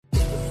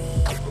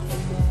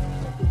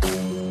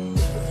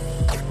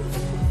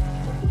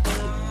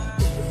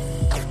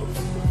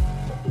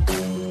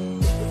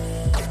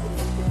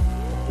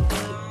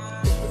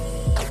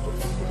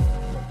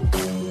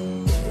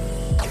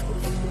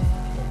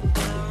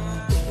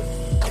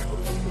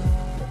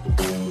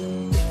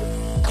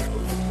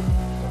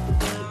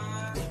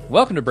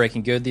Welcome to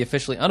Breaking Good, the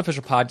officially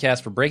unofficial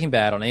podcast for Breaking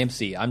Bad on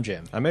AMC. I'm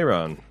Jim. I'm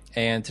Aaron.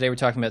 And today we're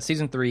talking about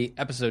Season 3,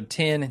 Episode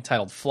 10,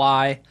 entitled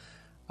Fly.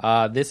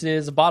 This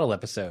is a bottle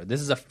episode. This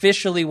is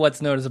officially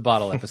what's known as a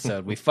bottle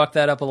episode. We fucked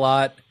that up a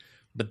lot,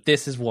 but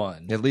this is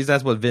one. At least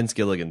that's what Vince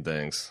Gilligan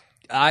thinks.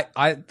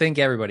 I think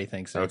everybody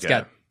thinks so. Okay. It's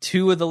got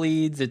 2 of the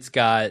leads. It's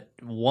got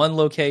 1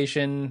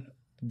 location.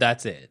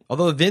 That's it.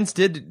 Although Vince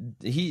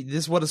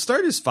what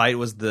started his fight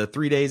was the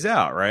 3 days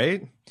out,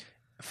 right?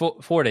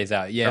 4 days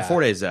out, yeah. 4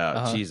 days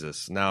out.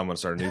 Jesus. Now I'm going to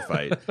start a new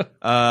fight.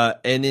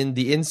 And in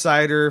the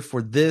Insider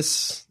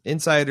podcast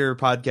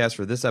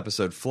for this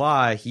episode,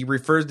 Fly, he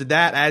refers to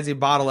that as a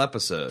bottle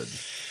episode.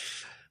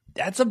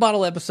 That's a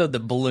bottle episode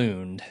that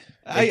ballooned.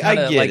 I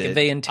get like it.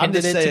 They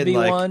intended it to be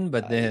one,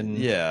 but then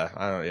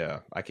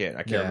I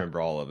can't remember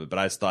all of it. But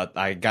I just thought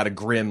I got a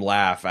grim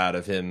laugh out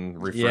of him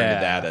referring to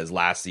that as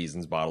last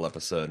season's bottle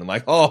episode. I'm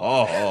like,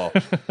 oh.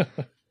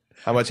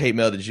 How much hate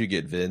mail did you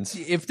get, Vince?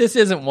 If this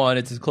isn't one,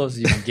 it's as close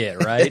as you can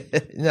get,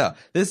 right? No,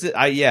 this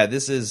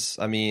is.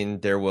 I mean,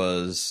 there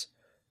was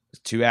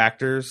 2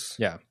 actors,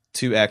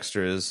 2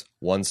 extras,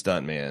 1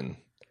 stuntman,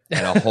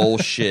 and a whole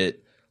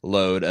shit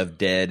load of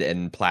dead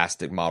and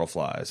plastic model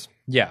flies.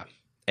 Yeah.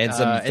 And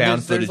some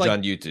found footage like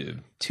on YouTube.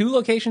 2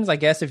 locations, I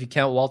guess, if you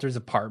count Walter's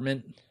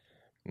apartment,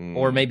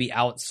 or maybe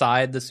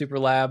outside the super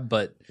lab.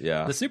 But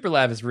the super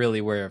lab is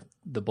really where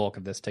the bulk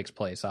of this takes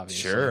place,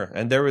 obviously. Sure.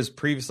 And there was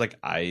previous,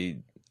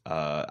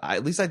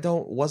 at least I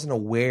wasn't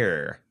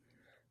aware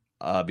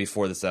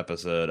before this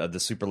episode of the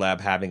super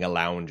lab having a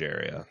lounge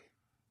area.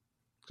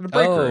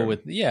 Break room.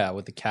 with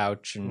the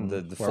couch and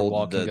the where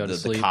Walt can go to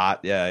sleep. The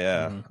cot.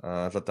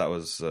 I thought that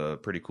was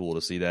pretty cool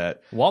to see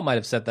that. Walt might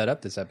have set that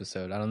up this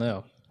episode. I don't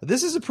know.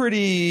 This is a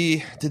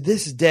pretty, to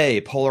this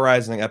day,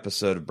 polarizing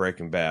episode of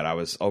Breaking Bad. I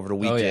was, over the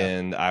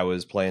weekend, I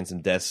was playing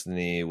some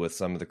Destiny with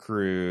some of the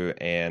crew,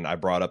 and I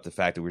brought up the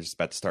fact that we were just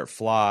about to start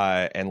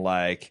Fly, and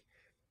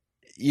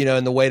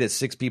in the way that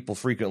 6 people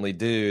frequently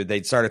do,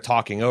 they started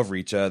talking over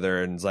each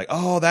other, and it's like,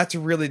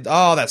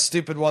 that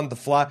stupid one, the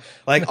Fly.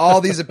 Like, all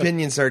these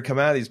opinions started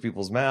coming out of these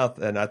people's mouth,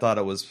 and I thought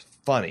it was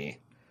funny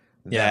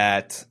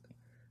that,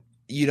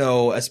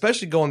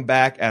 especially going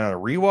back and on a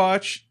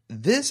rewatch,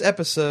 this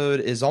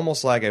episode is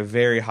almost like a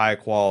very high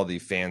quality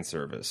fan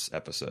service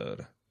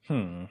episode.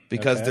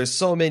 Because there's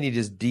so many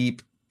just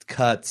deep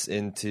cuts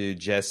into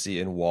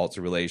Jesse and Walt's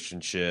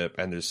relationship,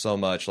 and there's so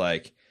much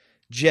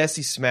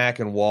Jesse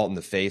smacking Walt in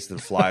the face with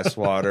the fly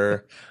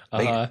swatter.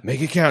 Make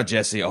it count,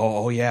 Jesse.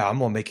 Oh yeah, I'm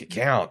gonna make it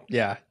count.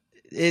 Yeah,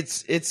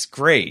 it's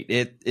great.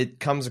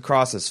 It comes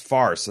across as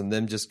farce, and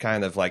them just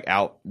kind of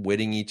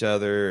outwitting each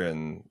other,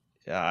 and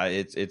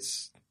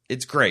it's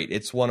great.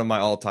 It's one of my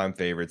all-time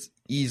favorites.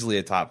 Easily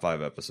a top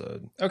 5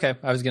 episode. Okay,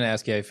 I was gonna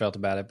ask you how you felt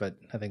about it, but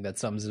I think that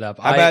sums it up.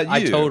 How about you?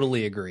 I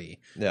totally agree.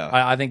 Yeah,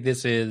 I think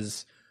this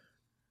is.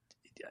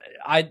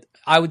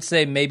 I would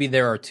say maybe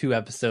there are 2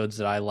 episodes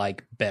that I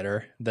like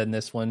better than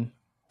this one,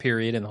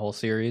 period, in the whole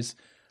series.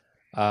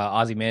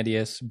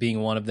 Ozymandias being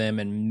one of them,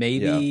 and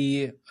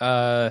maybe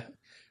I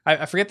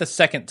forget the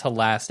second to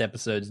last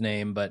episode's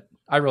name, but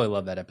I really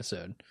love that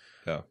episode.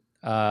 Yeah.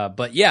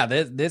 But yeah,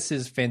 this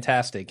is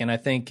fantastic, and I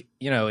think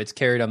it's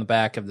carried on the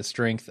back of the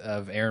strength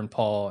of Aaron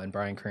Paul and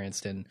Bryan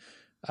Cranston.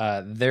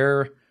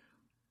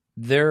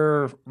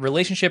 Their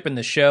relationship in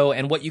the show,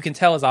 and what you can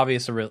tell is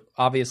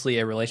obviously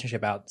a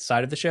relationship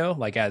outside of the show,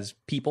 as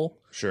people.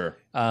 Sure.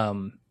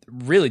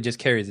 Really just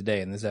carries the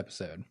day in this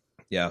episode.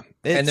 Yeah.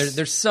 And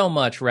there's so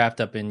much wrapped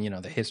up in,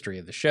 the history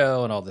of the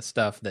show and all this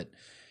stuff that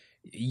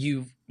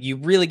you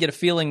really get a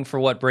feeling for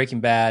what Breaking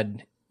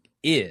Bad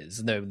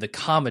is. The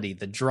comedy,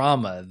 the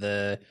drama,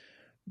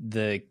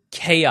 the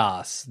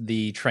chaos,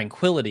 the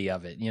tranquility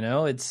of it,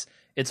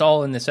 It's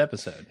all in this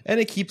episode. And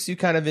it keeps you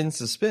kind of in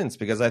suspense,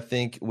 because I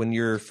think when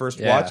you're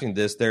first watching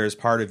this, there's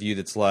part of you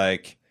that's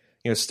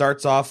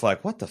starts off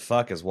what the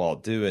fuck is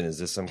Walt doing? Is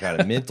this some kind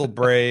of mental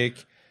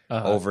break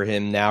over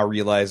him now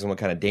realizing what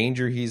kind of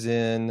danger he's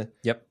in?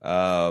 Yep.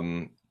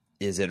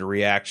 Is it a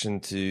reaction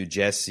to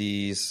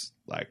Jesse's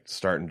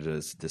starting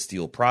to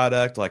steal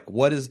product?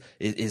 What is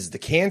the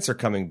cancer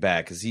coming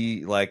back? Is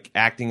he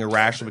acting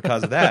irrational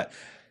because of that?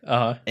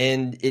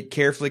 And it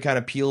carefully kind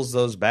of peels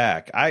those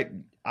back.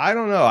 I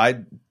don't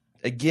know.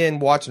 Again,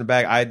 watching it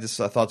back, I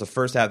thought the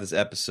first half of this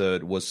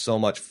episode was so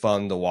much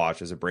fun to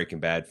watch as a Breaking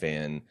Bad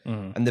fan.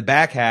 Mm-hmm. And the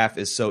back half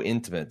is so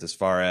intimate as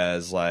far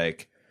as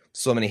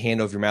so many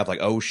hand over your mouth,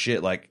 oh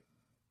shit,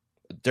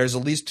 there's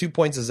at least 2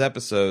 points in this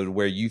episode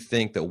where you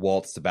think that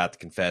Walt's about to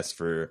confess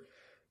for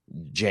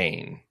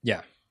Jane.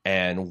 Yeah.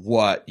 And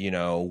what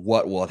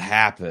will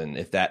happen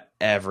if that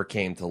ever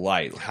came to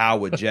light? How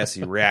would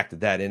Jesse react to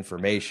that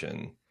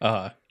information?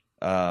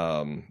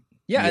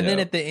 Yeah, and then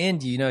at the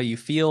end, you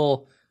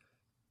feel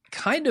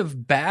kind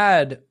of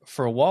bad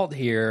for Walt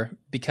here,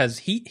 because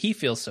he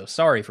feels so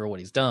sorry for what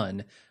he's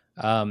done.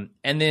 And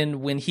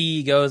then when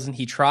he goes and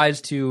he tries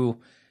to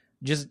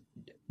just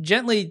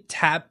gently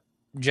tap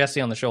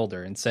Jesse on the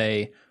shoulder and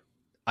say,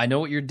 I know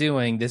what you're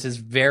doing. This is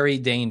very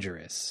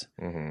dangerous.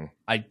 Mm-hmm.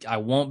 I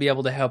won't be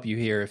able to help you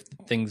here if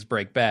things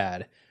break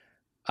bad.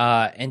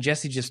 And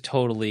Jesse just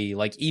totally,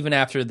 like, even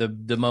after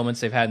the moments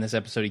they've had in this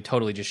episode, he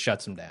totally just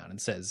shuts him down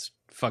and says,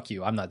 fuck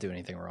you, I'm not doing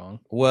anything wrong.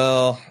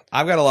 Well,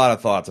 I've got a lot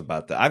of thoughts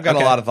about that. I've got a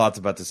lot of thoughts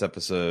about this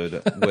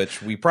episode,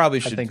 which we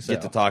probably should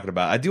get to talking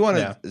about. I do want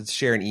to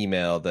share an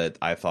email that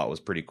I thought was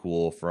pretty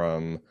cool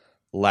from,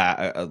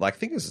 I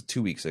think it was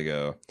 2 weeks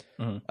ago.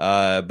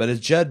 Mm-hmm. But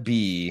it's Judd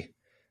B.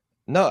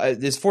 No,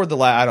 it's for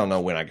I don't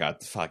know when I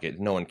got. Fuck it,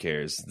 no one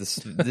cares.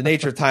 The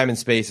nature of time and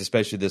space,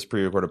 especially this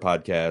pre-recorded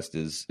podcast,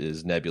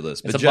 is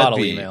nebulous. It's a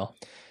bottle email.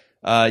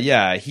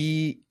 Yeah,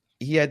 he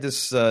had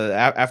this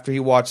after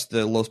he watched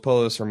the Los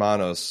Pollos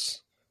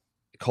Hermanos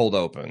cold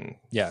open,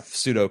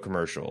 pseudo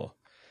commercial.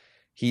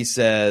 He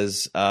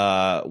says,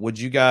 "Would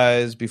you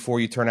guys, before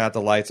you turn out the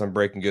lights on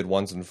Breaking Good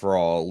once and for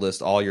all,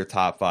 list all your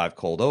top 5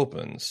 cold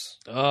opens?"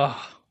 Oh,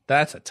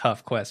 that's a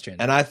tough question.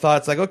 And I thought,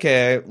 it's like,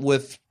 okay,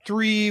 with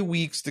 3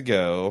 weeks to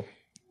go,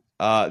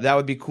 that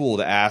would be cool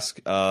to ask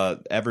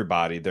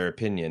everybody their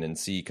opinion and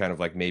see kind of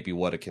like maybe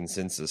what a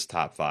consensus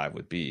top 5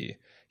 would be.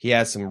 He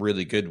has some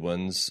really good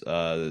ones.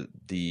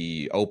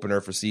 The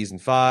opener for season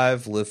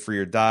 5, Live Free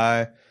or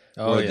Die.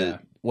 Oh, yeah.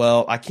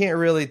 Well, I can't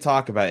really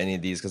talk about any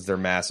of these because they're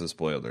massive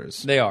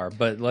spoilers. They are,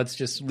 but let's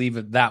just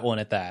leave that one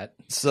at that.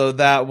 So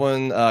that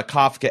one,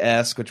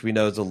 Kafka-esque, which we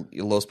know is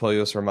Los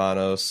Pollos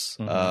Hermanos.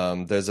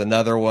 Mm-hmm. There's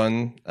another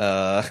one.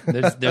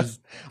 There's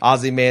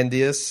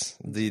Ozymandias,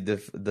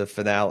 the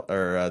finale,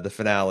 or the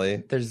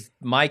finale. There's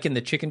Mike in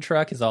the chicken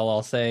truck is all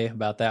I'll say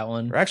about that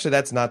one. Or actually,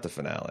 that's not the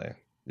finale.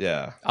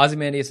 Yeah,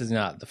 Ozymandias is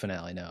not the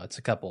finale. No, it's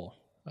a couple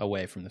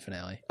away from the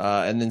finale.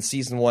 And then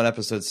season 1,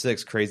 episode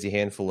 6, Crazy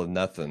Handful of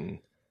Nothing.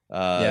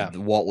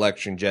 Walt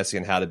lecturing Jesse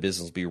on how the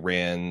business be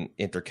ran,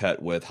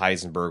 intercut with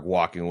Heisenberg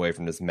walking away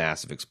from this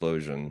massive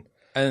explosion.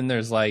 And then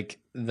there's like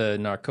the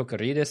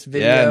Narcocorridos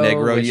video. Yeah,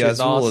 Negro y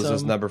Azul is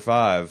his number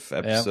 5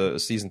 episode,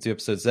 season 2,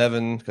 episode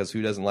 7. Because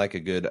who doesn't like a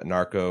good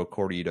narco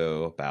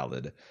corrido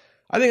ballad?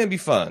 I think it'd be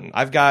fun.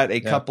 I've got a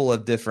couple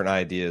of different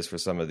ideas for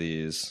some of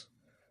these,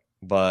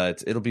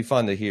 but it'll be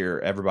fun to hear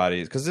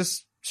everybody, because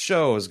this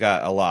show has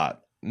got a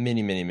lot,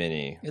 many.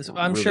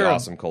 I'm really sure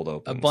awesome cold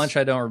opens. A bunch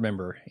I don't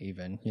remember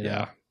even. You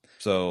know?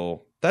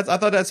 So I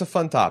thought that's a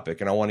fun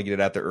topic, and I want to get it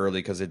out there early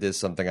because it is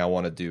something I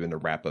want to do in the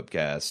wrap-up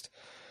cast.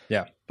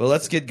 Yeah. But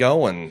let's get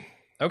going.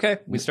 Okay.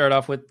 We start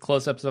off with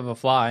close-ups of a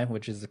fly,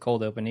 which is the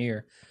cold open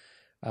here.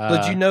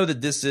 But you know that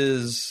this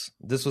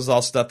was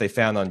all stuff they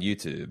found on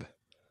YouTube.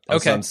 On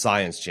some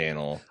science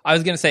channel. I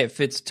was going to say it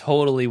fits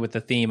totally with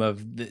the theme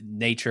of the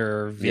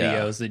nature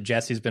videos that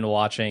Jesse's been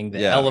watching,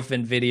 the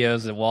elephant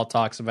videos that Walt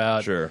talks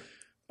about. Sure.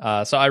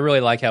 So I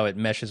really like how it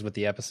meshes with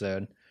the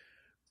episode.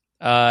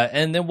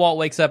 And then Walt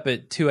wakes up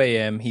at 2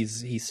 a.m.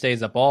 He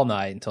stays up all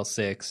night until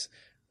 6,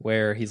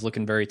 where he's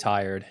looking very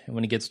tired. And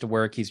when he gets to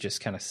work, he's just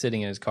kind of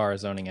sitting in his car,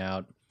 zoning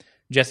out.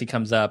 Jesse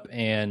comes up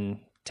and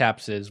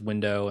taps his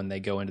window, and they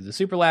go into the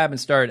super lab and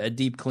start a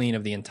deep clean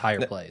of the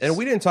entire place. And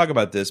we didn't talk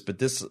about this, but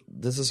this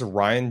is a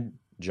Rian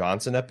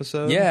Johnson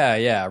episode?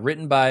 Yeah.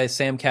 Written by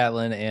Sam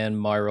Catlin and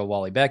Moira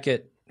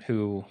Walley-Beckett,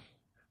 who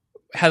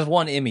has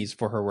won Emmys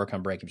for her work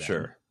on Breaking Bad.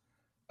 Sure.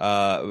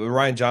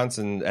 Rian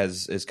Johnson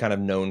is kind of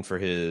known for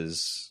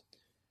his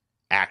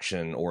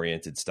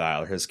action-oriented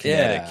style, his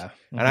kinetic. Yeah.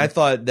 Mm-hmm. And I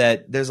thought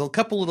that there's a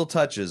couple little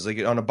touches.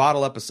 Like on a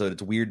bottle episode,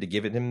 it's weird to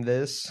give him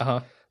this. Uh-huh.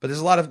 But there's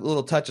a lot of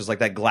little touches, like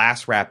that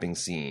glass wrapping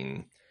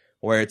scene,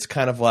 where it's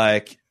kind of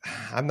like,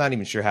 I'm not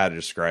even sure how to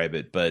describe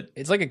it, but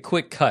it's like a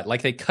quick cut.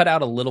 Like they cut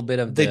out a little bit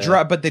of they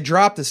drop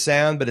the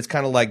sound, but it's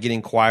kind of like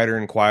getting quieter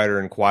and quieter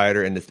and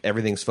quieter, and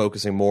everything's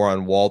focusing more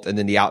on Walt, and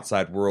then the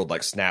outside world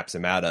like snaps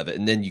him out of it,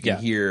 and then you can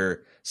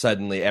hear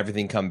suddenly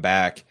everything come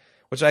back,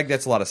 which I think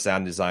that's a lot of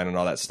sound design and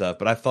all that stuff.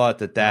 But I thought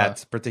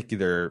that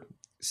particular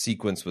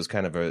sequence was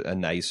kind of a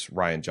nice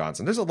Rian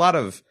Johnson. There's a lot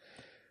of,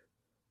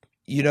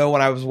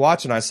 when I was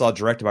watching, I saw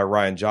directed by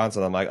Rian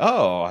Johnson. I'm like,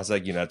 oh, I was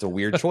like, that's a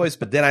weird choice.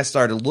 But then I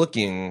started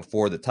looking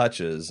for the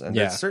touches, and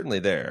they're certainly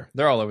there.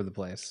 They're all over the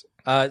place.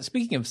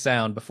 Speaking of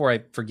sound, before I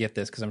forget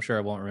this, because I'm sure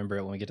I won't remember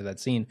it when we get to that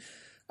scene,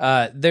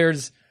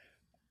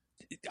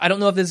 I don't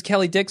know if this is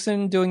Kelly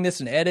Dixon doing this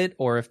in edit,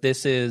 or if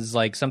this is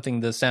like something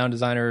the sound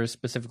designer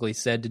specifically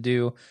said to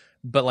do,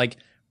 but like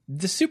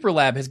the super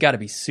lab has got to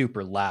be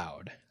super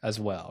loud as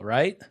well,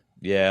 right?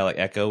 Yeah, like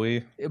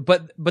echoey.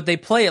 But they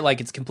play it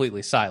like it's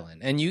completely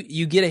silent. And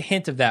you get a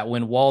hint of that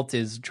when Walt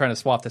is trying to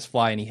swap this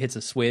fly and he hits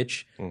a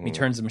switch. Mm-hmm. He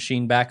turns the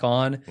machine back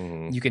on.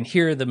 Mm-hmm. You can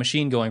hear the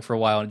machine going for a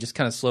while, and it just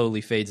kind of slowly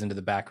fades into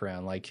the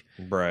background. Like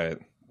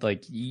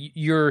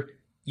you're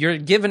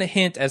given a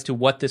hint as to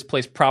what this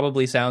place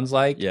probably sounds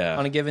like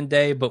on a given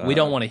day, but we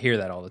don't want to hear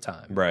that all the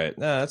time. Right.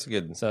 No, that's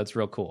good. So it's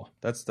real cool.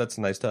 That's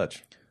a nice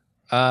touch.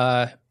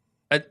 I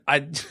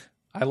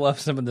love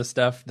some of the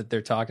stuff that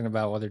they're talking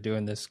about while they're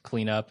doing this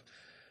cleanup.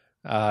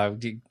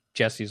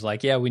 Jesse's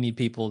like, yeah, we need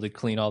people to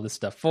clean all this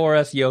stuff for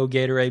us. Yo,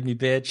 Gatorade me,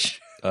 bitch.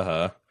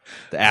 The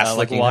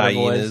ass-licking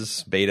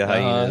hyenas, beta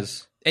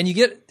hyenas. And you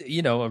get, a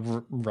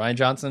Rian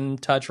Johnson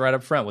touch right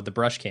up front with the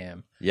brush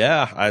cam.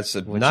 Yeah, I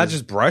said not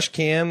just brush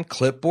cam,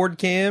 clipboard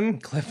cam.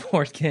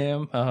 Clipboard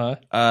cam,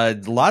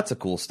 lots of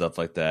cool stuff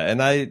like that.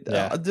 And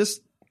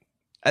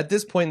at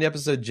this point in the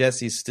episode,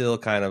 Jesse's still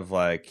kind of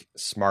like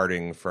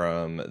smarting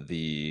from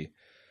the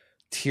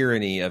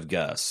tyranny of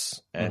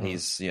Gus, and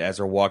he's as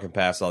they're walking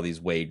past all these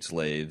wage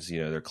slaves,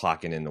 they're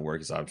clocking in to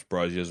work. He's, I'm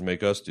surprised he doesn't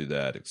make us do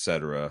that,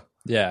 etc.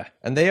 Yeah,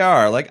 and they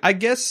are like, I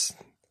guess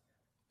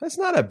that's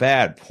not a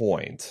bad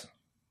point,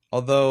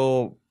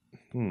 although,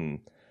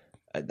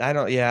 I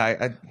don't.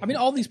 Yeah, I mean,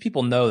 all these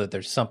people know that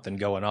there's something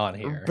going on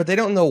here, but they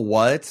don't know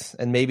what,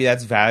 and maybe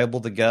that's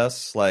valuable to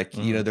Gus. Like,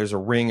 there's a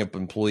ring of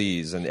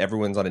employees, and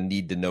everyone's on a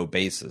need-to-know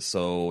basis.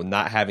 So,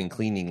 not having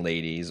cleaning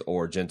ladies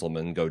or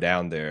gentlemen go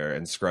down there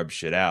and scrub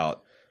shit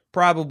out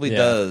probably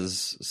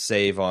does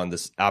save on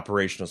this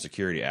operational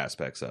security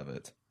aspects of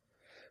it.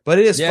 But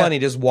it is funny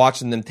just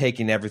watching them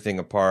taking everything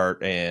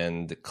apart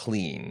and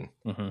clean.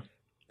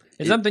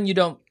 It's something you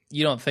don't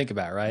think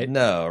about, right?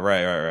 No,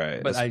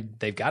 right. But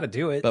they've got to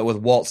do it. But with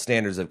Walt's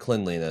standards of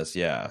cleanliness,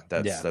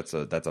 that's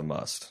a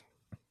must.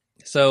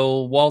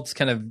 So Walt's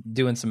kind of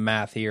doing some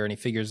math here, and he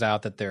figures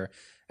out that their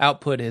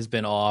output has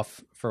been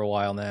off for a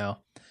while now.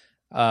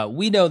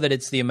 We know that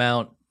it's the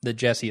amount that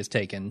Jesse has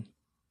taken,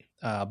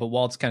 but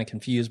Walt's kind of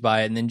confused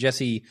by it. And then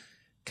Jesse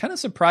kind of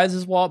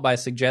surprises Walt by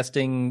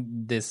suggesting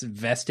this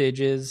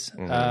vestiges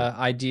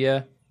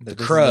idea. That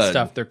this is the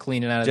stuff they're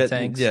cleaning out of the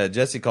tanks. Yeah,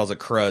 Jesse calls it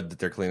crud that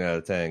they're cleaning out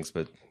of the tanks.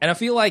 And I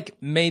feel like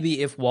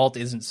maybe if Walt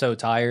isn't so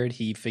tired,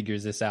 he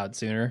figures this out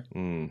sooner.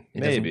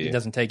 It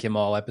doesn't take him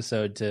all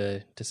episode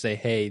to say,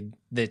 hey,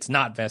 it's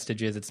not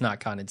vestiges, it's not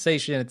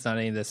condensation, it's not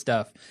any of this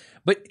stuff.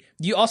 But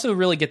you also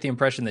really get the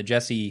impression that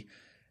Jesse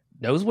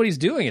knows what he's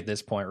doing at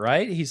this point,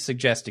 right? He's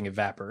suggesting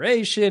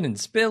evaporation and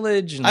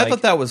spillage. And I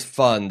thought that was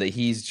fun, that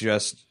he's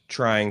just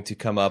trying to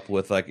come up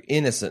with, like,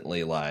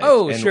 innocently like.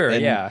 Oh, sure,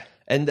 yeah.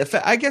 And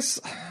I guess,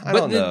 I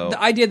don't know.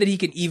 The idea that he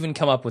could even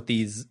come up with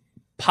these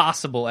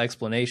possible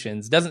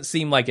explanations doesn't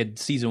seem like a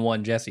season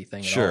 1 Jesse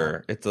thing at all.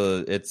 Sure,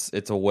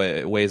 it's a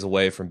ways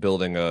away from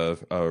building a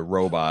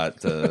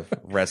robot to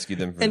rescue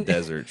them from the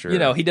desert.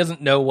 Sure, he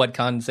doesn't know what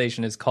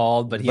condensation is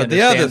called, but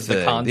understands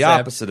the concept. The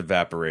opposite of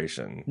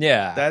evaporation.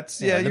 Yeah, that's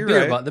you're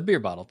right. The beer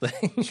bottle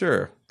thing.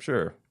 Sure.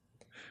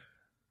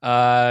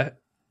 I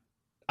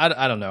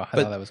don't know. I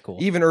thought that was cool.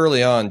 Even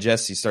early on,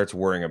 Jesse starts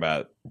worrying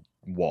about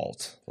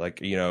Walt. Like,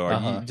 are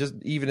you just,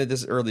 even at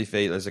this early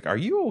phase, it's like, are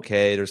you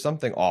okay? There's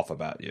something off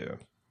about you.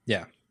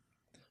 Yeah.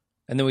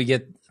 And then we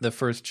get the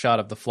first shot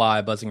of the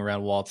fly buzzing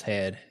around Walt's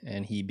head,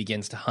 and he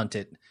begins to hunt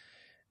it.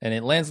 And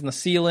it lands on the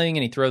ceiling,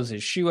 and he throws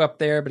his shoe up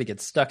there, but he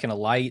gets stuck in a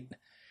light.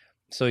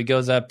 So he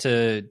goes up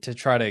to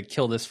try to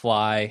kill this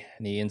fly,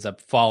 and he ends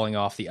up falling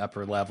off the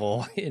upper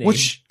level.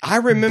 Which I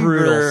remember.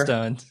 Brutal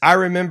stunt. I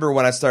remember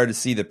when I started to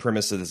see the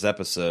premise of this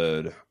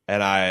episode,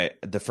 and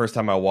the first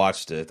time I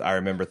watched it, I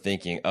remember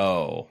thinking,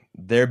 oh,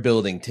 they're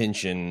building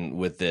tension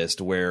with this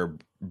to where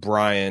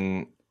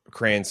Bryan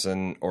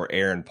Cranston or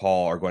Aaron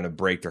Paul are going to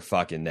break their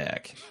fucking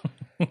neck.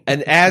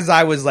 And as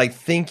I was like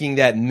thinking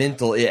that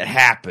it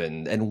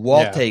happened, and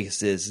Walt takes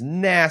this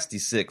nasty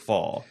sick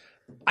fall.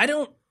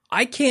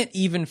 I can't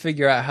even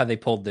figure out how they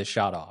pulled this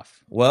shot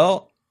off.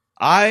 Well,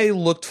 I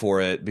looked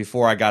for it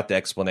before I got the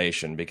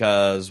explanation,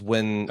 because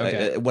when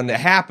it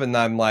happened,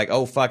 I'm like,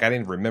 oh, fuck, I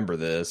didn't remember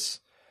this.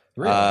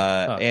 Really?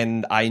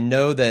 And I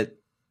know that,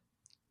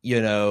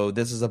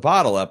 this is a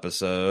bottle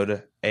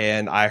episode,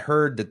 and I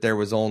heard that there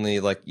was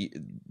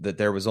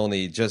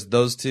only just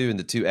those two and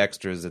the two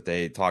extras that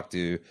they talked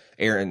to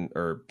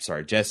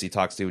Jesse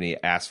talks to when he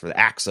asked for the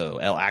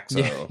El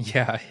Axo.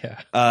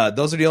 Yeah.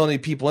 Those are the only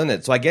people in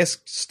it. So I guess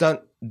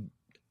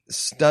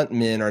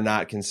stuntmen are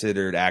not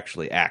considered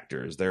actually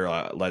actors. They're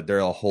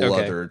a whole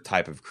other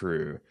type of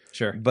crew.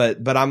 Sure.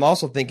 But I'm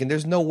also thinking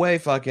there's no way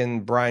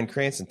fucking Bryan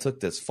Cranston took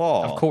this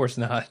fall. Of course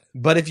not.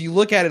 But if you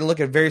look at it and look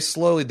at it very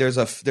slowly, there's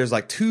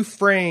like 2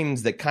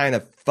 frames that kind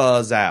of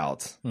fuzz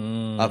out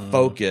of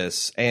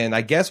focus. And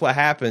I guess what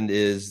happened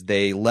is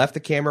they left the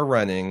camera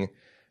running,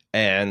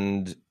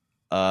 and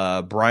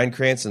Bryan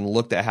Cranston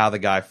looked at how the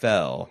guy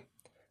fell.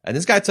 And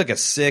this guy took a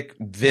sick,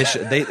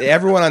 vicious.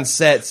 Everyone on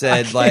set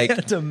said, I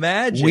can't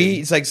imagine.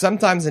 It's like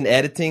sometimes in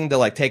editing they'll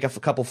like take a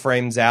couple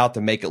frames out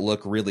to make it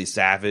look really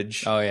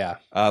savage. Oh yeah.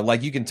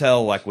 Like you can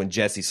tell, like when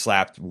Jesse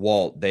slapped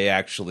Walt,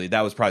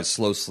 that was probably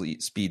slow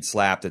speed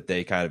slap that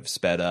they kind of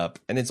sped up,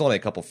 and it's only a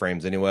couple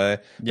frames anyway.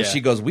 But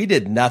she goes, "We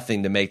did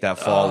nothing to make that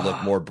fall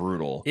look more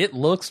brutal. It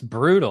looks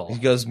brutal." He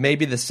goes,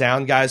 "Maybe the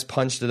sound guys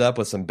punched it up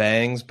with some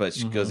bangs, but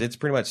she goes, it's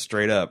pretty much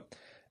straight up."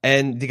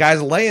 And the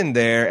guy's laying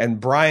there, and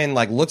Bryan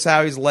like looks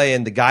how he's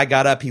laying. The guy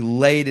got up, he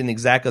laid in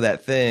exactly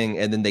that thing,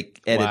 and then they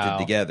edited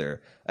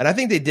together. And I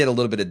think they did a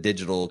little bit of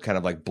digital kind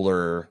of like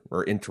blur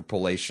or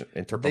interpolation.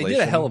 They did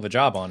a hell of a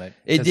job on it.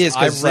 It did.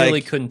 I really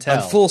couldn't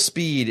tell. On full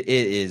speed, it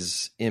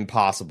is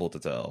impossible to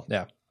tell.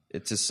 Yeah.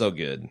 It's just so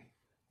good.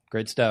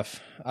 Great stuff.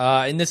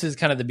 And this is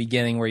kind of the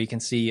beginning where you can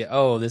see,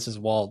 this is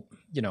Walt,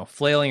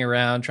 flailing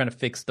around trying to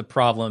fix the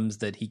problems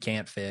that he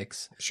can't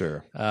fix.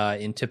 Sure.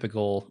 In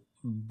typical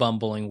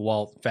bumbling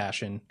Walt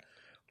fashion.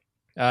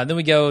 Then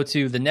we go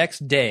to the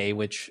next day,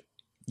 which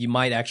you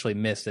might actually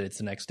miss that it's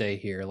the next day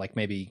here. Like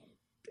maybe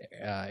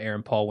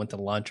Aaron Paul went to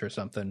lunch or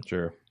something.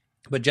 Sure.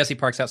 But Jesse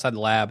parks outside the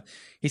lab.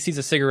 He sees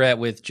a cigarette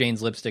with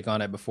Jane's lipstick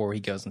on it before he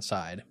goes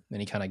inside. And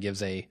he kind of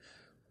gives a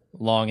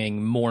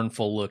longing,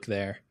 mournful look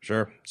there.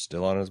 Sure.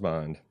 Still on his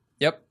mind.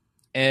 Yep.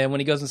 And when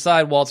he goes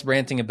inside, Walt's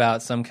ranting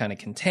about some kind of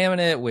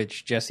contaminant,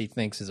 which Jesse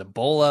thinks is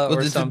Ebola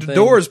or something. The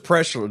door is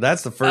pressure.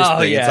 That's the first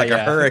thing. Yeah, it's like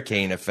a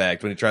hurricane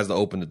effect when he tries to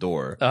open the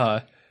door.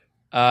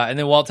 And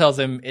then Walt tells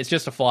him it's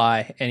just a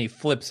fly, and he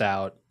flips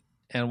out.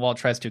 And Walt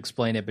tries to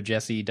explain it, but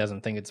Jesse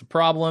doesn't think it's a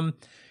problem.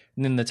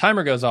 And then the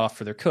timer goes off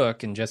for their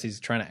cook, and Jesse's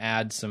trying to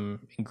add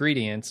some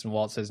ingredients. And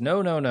Walt says,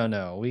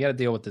 no. We got to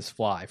deal with this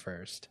fly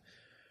first,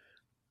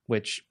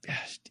 which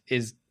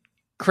is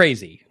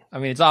crazy. I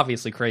mean, it's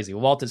obviously crazy.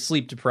 Walt is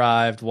sleep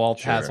deprived.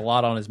 Walt has a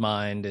lot on his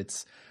mind.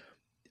 It's,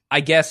 I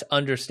guess,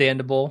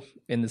 understandable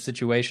in the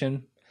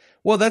situation.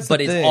 Well, that's the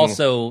thing. But it's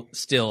also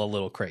still a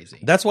little crazy.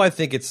 That's why I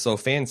think it's so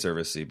fan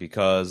servicey,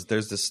 because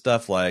there's this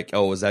stuff like,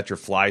 oh, is that your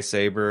fly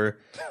saber?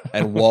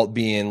 And Walt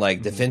being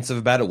like defensive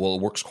about it. Well,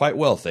 it works quite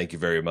well, thank you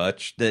very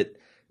much. That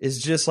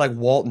is just like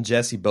Walt and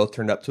Jesse both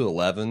turned up to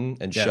 11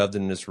 and shoved it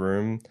in this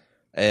room.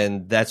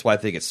 And that's why I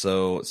think it's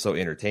so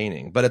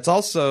entertaining. But it's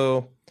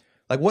also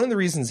like one of the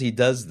reasons he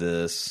does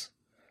this.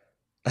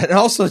 And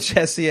also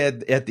Jesse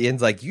at the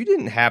end's like, you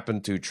didn't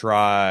happen to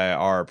try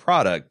our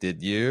product,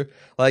 did you?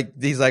 Like,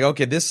 he's like,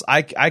 okay, this,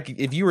 I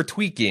if you were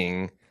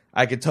tweaking,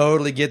 I could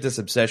totally get this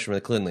obsession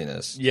with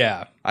cleanliness.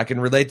 Yeah. I can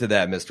relate to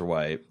that, Mr.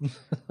 White.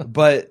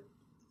 But,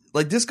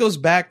 like, this goes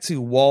back to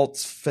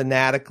Walt's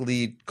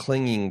fanatically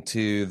clinging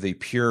to the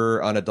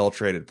pure,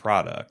 unadulterated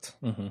product.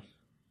 Mm-hmm.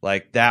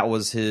 Like, that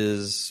was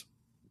his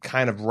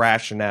kind of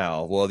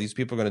rationale. Well, these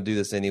people are going to do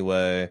this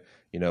anyway.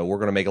 You know, we're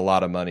going to make a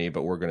lot of money,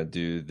 but we're going to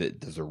do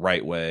this the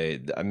right way.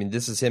 I mean,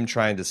 this is him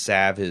trying to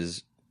salve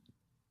his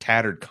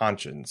tattered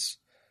conscience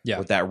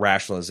with that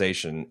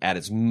rationalization at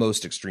its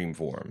most extreme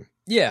form.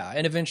 Yeah,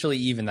 and eventually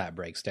even that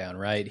breaks down,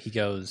 right? He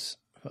goes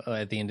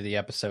at the end of the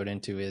episode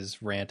into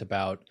his rant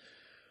about,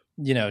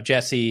 you know,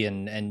 Jesse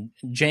and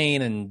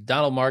Jane and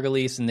Donald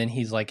Margulies, and then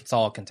he's like, it's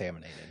all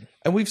contaminated.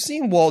 And we've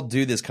seen Walt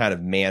do this kind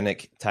of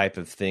manic type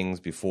of things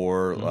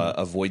before,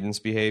 avoidance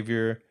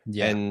behavior,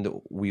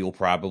 and we will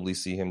probably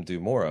see him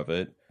do more of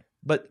it.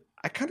 But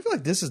I kind of feel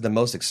like this is the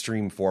most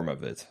extreme form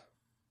of it.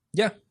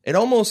 Yeah. It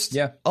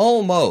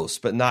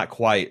almost, but not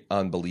quite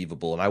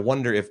unbelievable. And I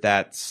wonder if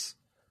that's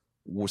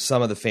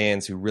some of the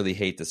fans who really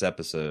hate this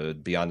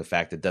episode, beyond the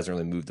fact that it doesn't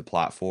really move the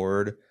plot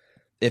forward,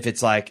 if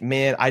it's like,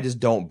 man, I just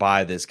don't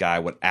buy this guy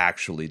would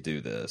actually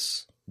do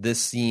this. This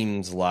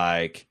seems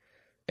like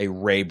a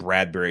Ray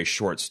Bradbury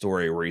short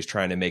story where he's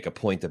trying to make a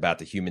point about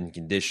the human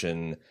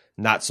condition,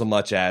 not so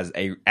much as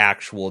a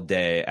actual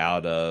day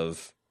out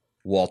of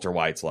Walter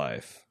White's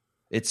life.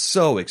 It's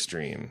so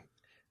extreme.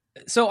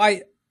 So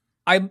I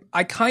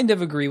kind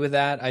of agree with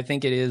that. I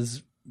think it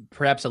is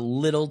perhaps a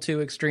little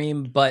too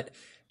extreme, but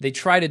they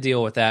try to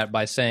deal with that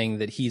by saying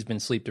that he's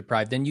been sleep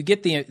deprived. And you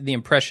get the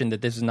impression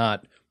that this is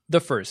not the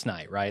first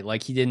night, right?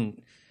 Like he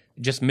didn't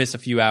just miss a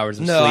few hours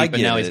of sleep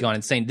and now he's gone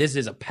insane. This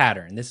is a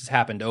pattern. This has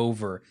happened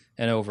over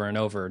and over and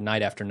over,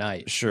 night after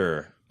night.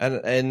 Sure.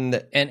 And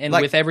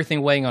like, with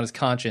everything weighing on his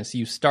conscience,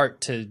 you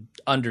start to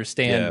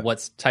understand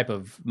what type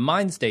of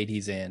mind state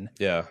he's in.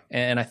 Yeah.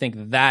 And I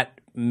think that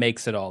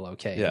makes it all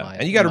okay. Yeah.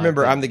 And you got to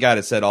remember, I'm the guy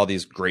that said all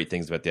these great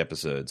things about the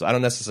episode. So I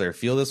don't necessarily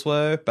feel this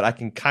way, but I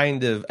can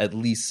kind of at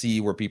least see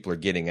where people are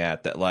getting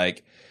at, that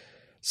like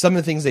some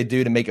of the things they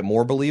do to make it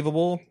more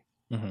believable,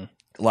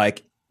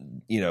 like,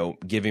 you know,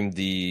 give him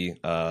the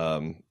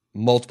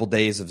multiple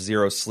days of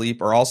zero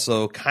sleep, are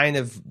also kind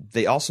of,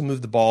 they also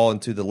move the ball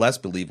into the less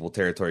believable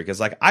territory. Because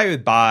like I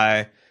would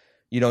buy,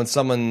 you know,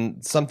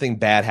 when something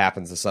bad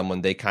happens to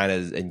someone, they kind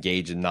of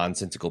engage in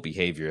nonsensical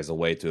behavior as a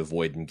way to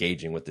avoid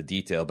engaging with the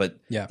detail. But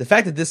the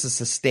fact that this is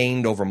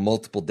sustained over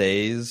multiple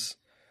days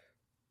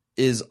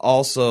is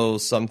also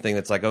something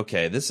that's like,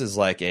 okay, this is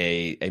like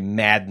a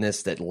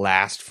madness that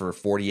lasts for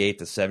 48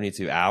 to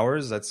 72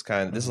 hours. That's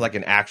kind of, this is like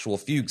an actual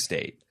fugue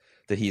state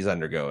that he's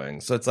undergoing.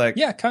 So it's like,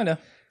 yeah, kind of.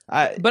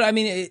 But I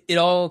mean, it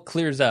all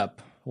clears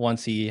up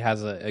once he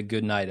has a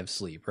good night of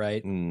sleep,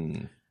 right?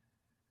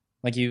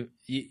 Like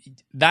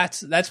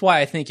that's why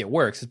I think it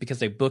works, is because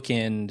they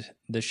bookend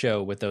the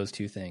show with those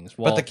two things.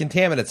 Well, but the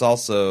contaminant's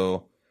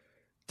also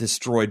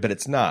destroyed, but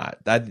it's not.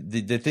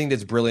 The thing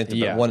that's brilliant,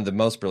 one of the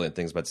most brilliant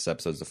things about this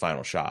episode is the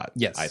final shot.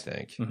 Yes, I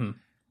think.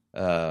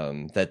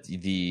 That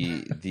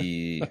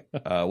the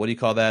what do you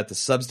call that? The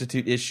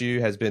substitute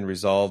issue has been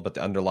resolved, but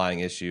the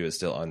underlying issue is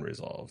still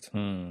unresolved.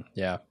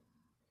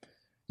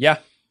 Yeah,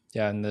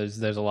 and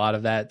there's a lot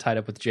of that tied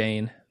up with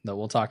Jane that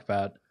we'll talk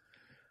about.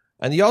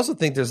 And you also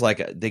think there's like,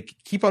 they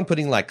keep on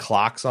putting like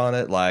clocks on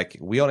it. Like,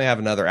 we only have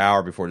another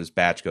hour before this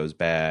batch goes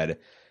bad.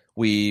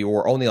 We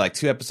were only like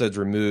 2 episodes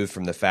removed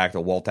from the fact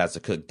that Walt has to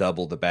cook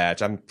double the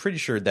batch. I'm pretty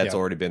sure that's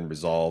already been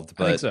resolved.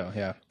 But, I think so,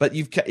 yeah. But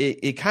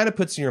it kind of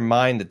puts in your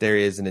mind that there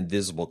is an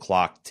invisible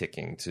clock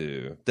ticking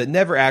too, that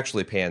never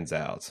actually pans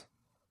out.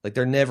 Like,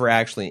 they're never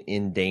actually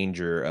in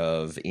danger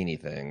of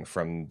anything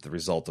from the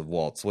result of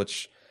Walt's,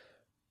 which,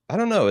 I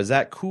don't know, is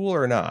that cool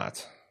or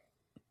not?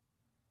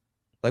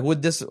 Like,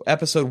 would this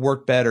episode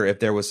work better if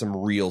there was some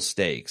real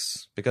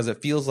stakes? Because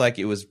it feels like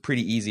it was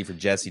pretty easy for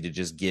Jesse to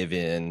just give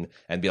in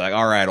and be like,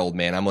 all right, old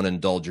man, I'm going to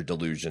indulge your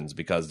delusions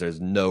because there's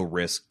no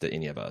risk to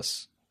any of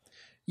us.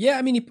 Yeah,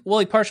 I mean,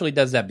 he partially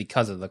does that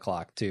because of the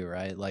clock, too,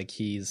 right? Like,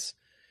 he's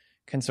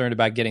concerned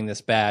about getting this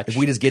batch. If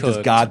we just get cooked.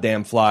 This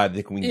goddamn fly,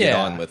 then we can get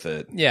on with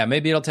it. Yeah,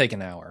 maybe it'll take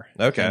an hour.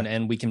 Okay.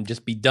 And we can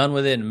just be done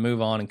with it and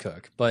move on and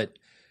cook. But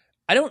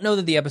I don't know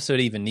that the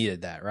episode even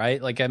needed that,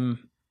 right? Like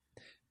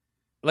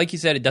you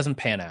said, it doesn't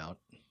pan out.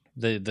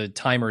 The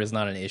timer is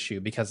not an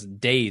issue because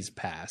days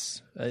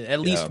pass.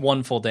 At least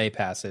one full day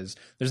passes.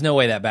 There's no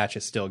way that batch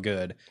is still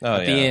good.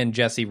 At the end,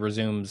 Jesse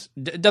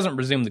doesn't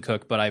resume the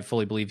cook, but I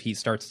fully believe he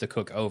starts to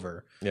cook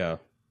over. Yeah.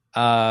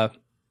 I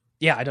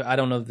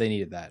don't know that they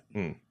needed that.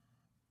 Mm.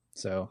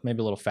 So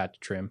maybe a little fat to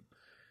trim.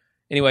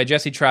 Anyway,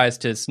 Jesse tries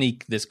to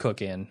sneak this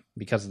cook in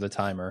because of the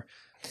timer.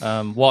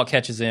 Walt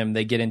catches him.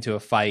 They get into a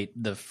fight.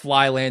 The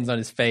fly lands on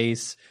his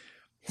face.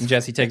 And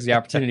Jesse takes the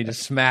opportunity to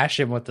smash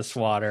him with the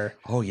swatter.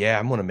 Oh, yeah,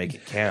 I'm going to make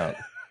it count.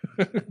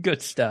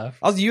 Good stuff.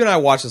 Also, you and I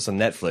watched this on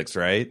Netflix,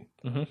 right?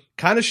 Mm-hmm.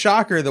 Kind of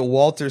shocker that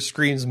Walter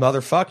screams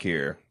motherfuck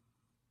here.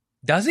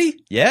 Does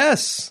he?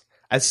 Yes.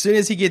 As soon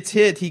as he gets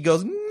hit, he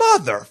goes,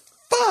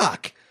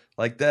 motherfuck!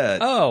 Like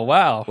that. Oh,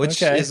 wow.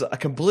 Which is a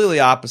completely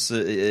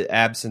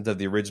absent of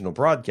the original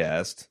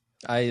broadcast.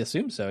 I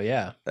assume so,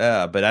 yeah.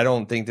 But I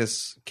don't think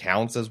this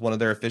counts as one of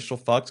their official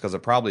fucks because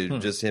it probably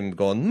just him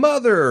going,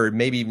 mother,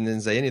 maybe even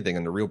didn't say anything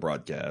in the real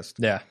broadcast.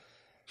 Yeah.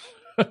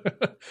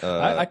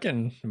 I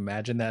can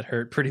imagine that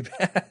hurt pretty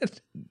bad.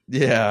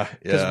 Yeah.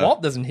 Because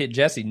Walt doesn't hit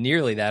Jesse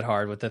nearly that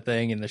hard with the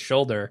thing in the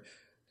shoulder.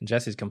 And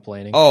Jesse's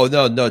complaining. Oh,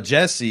 no,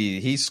 Jesse,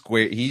 he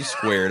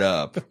squared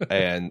up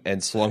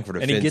and swung for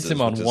the fences. And he gets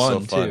him on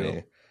one,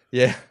 too.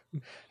 Yeah.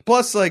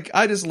 Plus, like,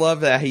 I just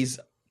love that he's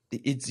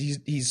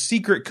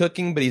secret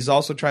cooking, but he's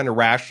also trying to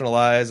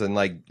rationalize and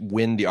like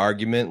win the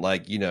argument.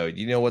 Like, you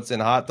know what's in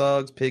hot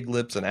dogs? Pig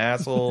lips and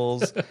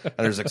assholes. And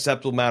there's an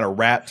acceptable amount of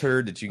rat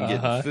turd that you can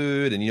get in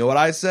food. And you know what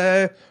I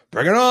say?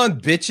 Bring it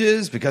on,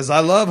 bitches, because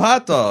I love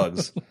hot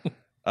dogs.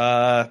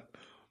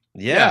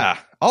 Yeah.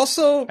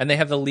 Also, and they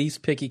have the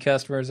least picky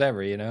customers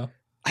ever, you know?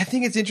 I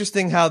think it's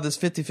interesting how this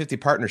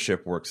 50-50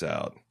 partnership works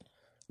out.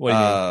 What do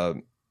you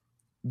mean?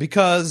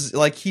 Because,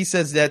 like, he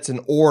says that's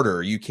an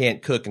order. You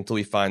can't cook until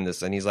we find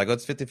this. And he's like,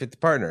 let's 50-50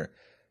 partner.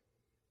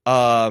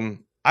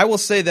 I will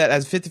say that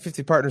as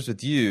 50-50 partners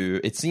with you,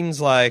 it seems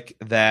like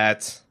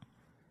that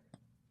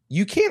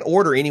you can't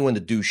order anyone to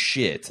do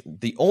shit.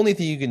 The only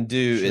thing you can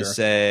do is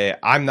say,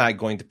 I'm not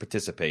going to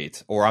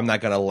participate, or I'm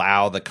not going to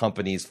allow the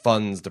company's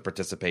funds to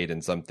participate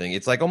in something.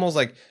 It's like almost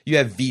like you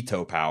have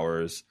veto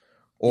powers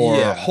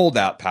or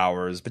holdout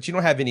powers, but you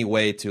don't have any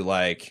way to,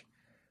 like,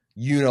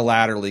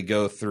 unilaterally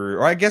go through,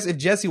 or I guess if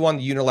Jesse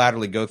wanted to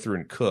unilaterally go through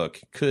and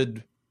cook,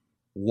 could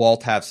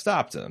Walt have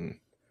stopped him?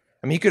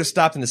 I mean, he could have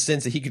stopped in the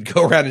sense that he could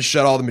go around and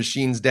shut all the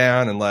machines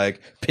down and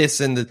like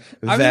piss in the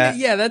vat. I mean,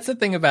 yeah, that's the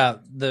thing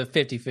about the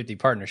 50-50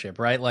 partnership,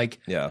 right? Like,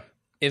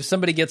 if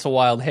somebody gets a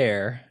wild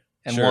hair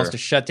and wants to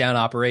shut down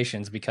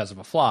operations because of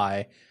a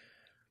fly,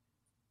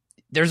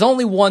 there's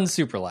only one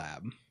super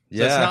lab.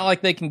 So it's not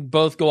like they can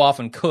both go off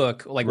and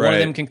cook. Like one of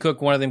them can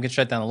cook, one of them can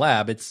shut down the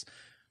lab. It's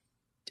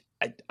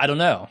I don't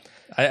know.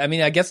 I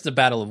mean, I guess it's a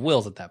battle of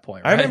wills at that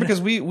point, right? I remember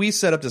because we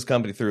set up this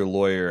company through a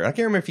lawyer. I can't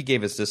remember if he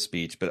gave us this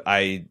speech, but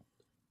a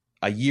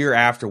year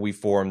after we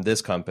formed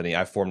this company,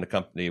 I formed a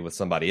company with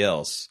somebody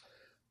else,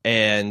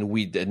 and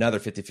we did another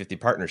 50-50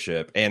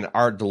 partnership, and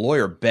the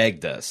lawyer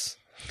begged us.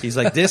 He's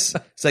like, it's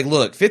like,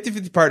 look,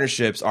 50-50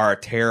 partnerships are a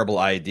terrible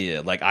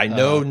idea. Like, I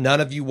know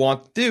none of you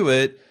want to do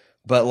it,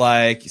 but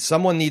like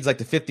someone needs like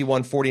the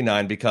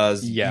 51-49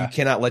 because you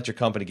cannot let your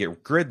company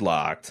get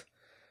gridlocked.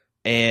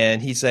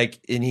 And he's like,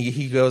 and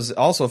he goes,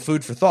 also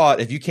food for thought.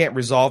 If you can't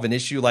resolve an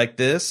issue like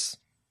this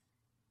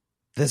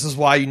is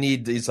why you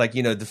need, it's like,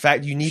 you know, the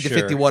fact you need the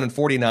 51 and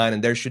 49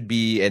 and there should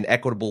be an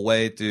equitable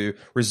way to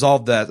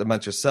resolve that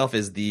amongst yourself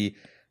is the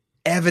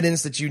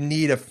evidence that you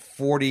need a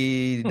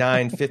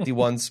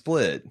 49-51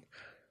 split,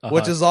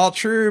 which is all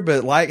true,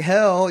 but like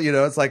hell, you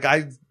know, it's like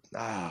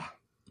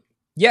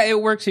yeah,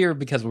 it works here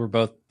because we're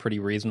both pretty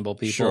reasonable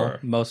people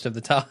most of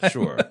the time.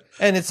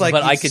 And it's like,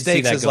 but I could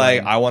see that is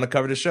like, I want to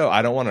cover the show.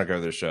 I don't want to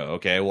cover the show.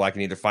 Okay, well, I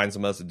can either find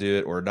someone else to do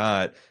it or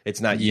not.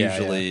 It's not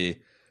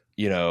usually,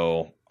 you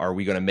know, are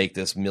we going to make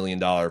this $1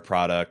 million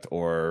product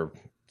or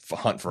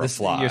hunt for a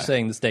fly? You're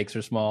saying the stakes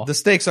are small. The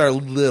stakes are a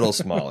little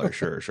smaller.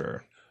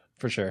 Sure.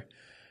 For sure.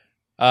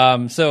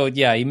 So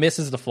yeah, he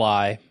misses the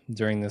fly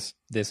during this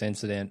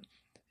incident.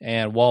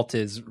 And Walt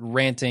is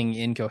ranting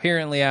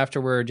incoherently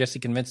afterward. Jesse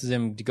convinces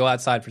him to go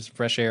outside for some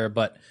fresh air,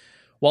 but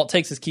Walt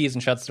takes his keys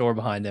and shuts the door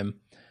behind him.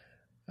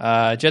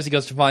 Jesse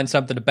goes to find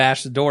something to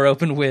bash the door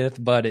open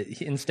with, but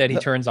instead he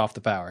turns off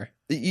the power.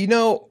 You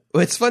know,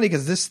 it's funny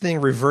because this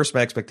thing reversed my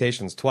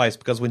expectations twice,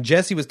 because when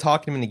Jesse was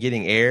talking him into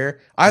getting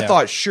air, I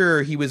thought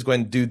sure he was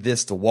going to do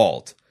this to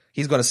Walt.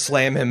 He's going to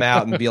slam him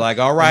out and be like,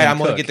 all right, I'm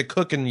going to get the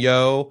cooking,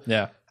 yo.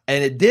 Yeah.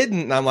 And it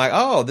didn't. And I'm like,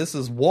 oh, this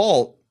is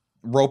Walt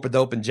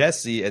rope-a-dope and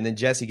Jesse, and then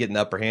Jesse getting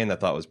the upper hand I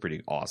thought was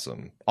pretty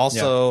awesome.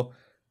 Also,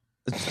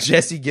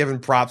 Jesse giving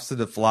props to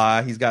the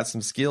Fly. He's got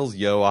some skills,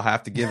 yo. I'll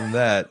have to give him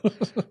that.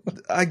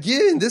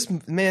 Again, this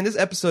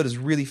episode is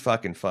really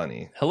fucking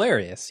funny.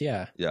 Hilarious,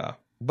 yeah. Yeah.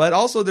 But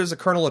also there's a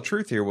kernel of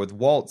truth here with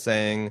Walt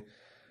saying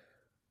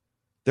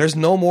there's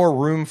no more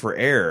room for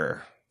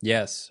error.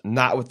 Yes.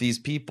 Not with these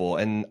people.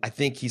 And I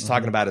think he's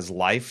talking about his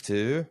life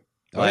too.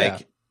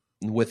 Like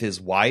with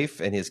his wife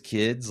and his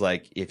kids,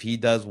 like if he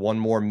does one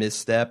more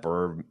misstep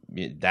or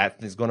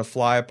that is going to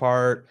fly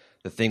apart.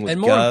 The thing with Gus.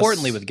 And more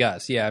importantly with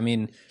Gus, yeah. I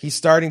mean, he's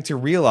starting to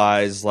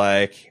realize,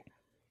 like,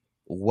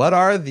 what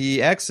are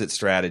the exit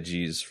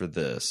strategies for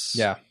this?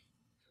 Yeah.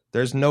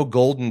 There's no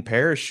golden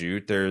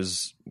parachute.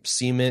 There's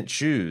cement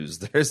shoes.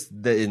 There's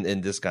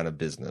in this kind of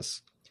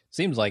business.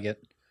 Seems like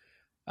it.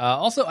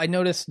 Also, I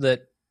noticed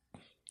that,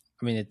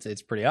 I mean,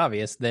 it's pretty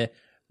obvious that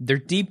their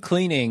deep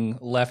cleaning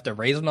left a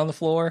raisin on the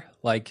floor.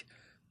 Like,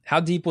 how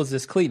deep was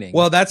this cleaning?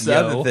 Well, that's the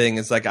other thing.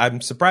 It's like,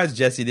 I'm surprised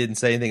Jesse didn't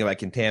say anything about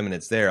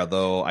contaminants there,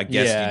 although I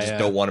guess you just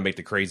don't want to make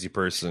the crazy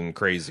person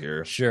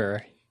crazier.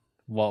 Sure.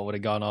 Walt would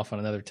have gone off on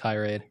another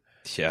tirade.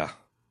 Yeah.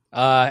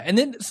 And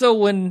then,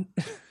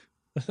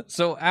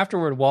 so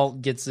afterward,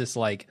 Walt gets this,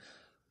 like,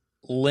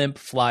 limp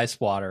fly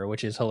swatter,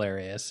 which is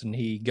hilarious, and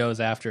he goes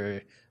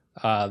after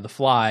the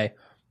fly.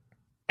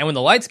 And when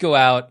the lights go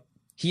out,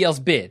 he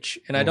yells bitch,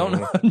 and I don't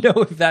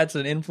know if that's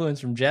an influence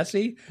from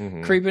Jesse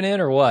creeping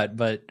in or what,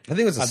 but I think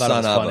it was a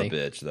son of a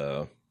bitch,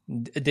 though.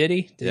 Did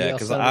he? Yeah,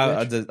 because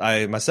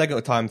I my second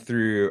time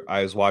through,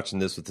 I was watching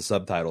this with the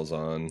subtitles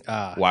on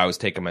while I was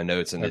taking my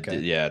notes, and I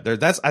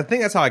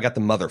think that's how I got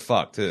the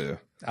motherfuck too.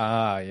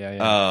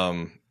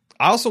 Yeah.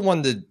 I also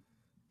wanted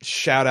to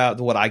shout out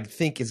to what I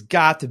think has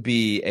got to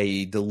be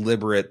a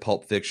deliberate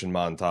Pulp Fiction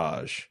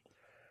montage.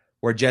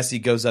 Where Jesse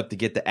goes up to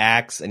get the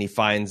axe and he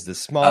finds the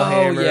small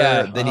hammer.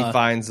 Then he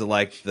finds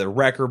the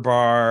wrecker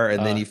bar,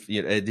 and then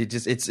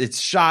it's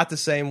shot the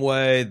same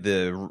way.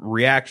 The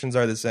reactions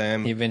are the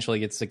same. He eventually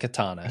gets the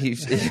katana.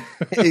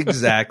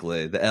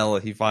 Exactly.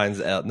 He finds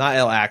not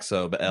El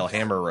Axo, but El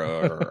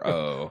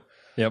Hammer.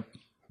 Yep.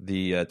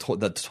 The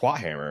twat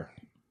hammer.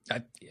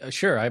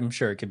 I'm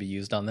sure it could be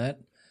used on that.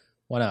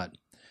 Why not?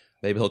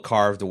 Maybe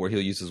he'll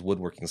use his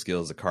woodworking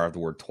skills to carve the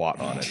word twat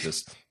on it.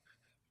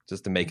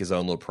 Just to make his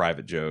own little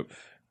private joke.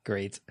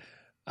 Great.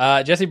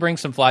 Jesse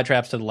brings some fly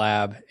traps to the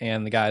lab,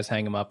 and the guys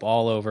hang them up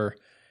all over.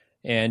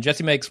 And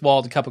Jesse makes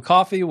Walt a cup of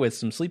coffee with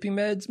some sleeping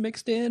meds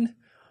mixed in.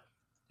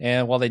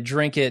 And while they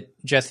drink it,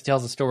 Jesse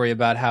tells a story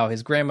about how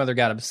his grandmother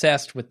got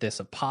obsessed with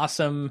this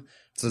opossum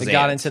that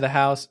got into the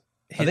house.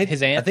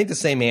 His aunt? I think the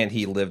same aunt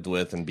he lived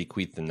with and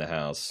bequeathed in the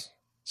house.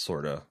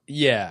 Sort of.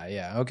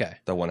 Yeah, okay.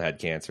 The one had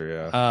cancer,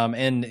 yeah.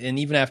 And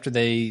even after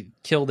they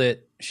killed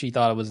it, she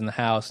thought it was in the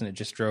house, and it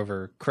just drove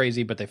her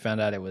crazy, but they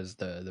found out it was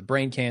the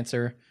brain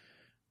cancer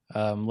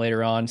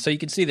later on. So you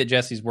can see that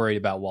Jesse's worried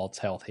about Walt's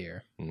health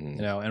here.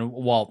 Mm-hmm. And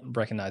Walt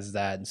recognizes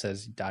that and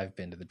says, I've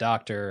been to the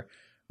doctor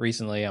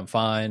recently, I'm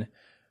fine.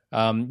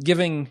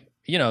 Giving,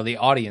 the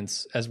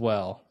audience as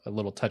well a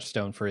little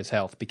touchstone for his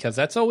health, because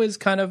that's always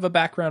kind of a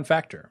background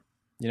factor.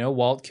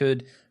 Walt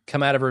could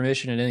come out of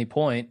remission at any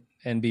point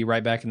and be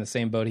right back in the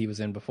same boat he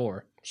was in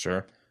before.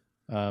 Sure.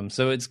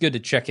 So it's good to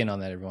check in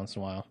on that every once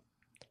in a while.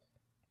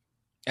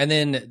 And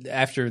then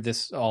after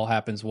this all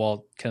happens,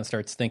 Walt kind of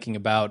starts thinking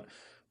about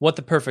what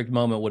the perfect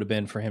moment would have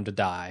been for him to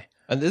die.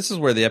 And this is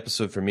where the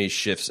episode for me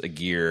shifts a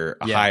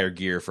higher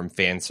gear from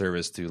fan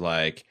service to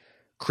like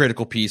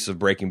critical piece of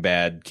Breaking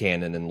Bad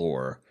canon and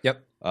lore.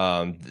 Yep.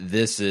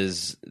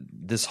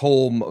 This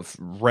whole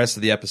rest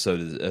of the episode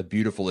is a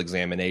beautiful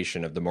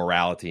examination of the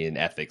morality and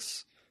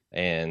ethics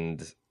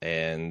and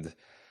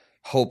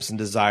hopes and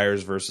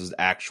desires versus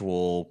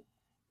actual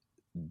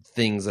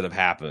things that have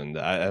happened.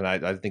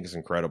 I think it's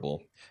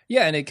incredible.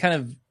 Yeah, and it kind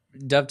of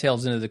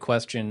dovetails into the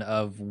question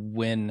of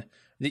when,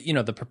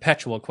 the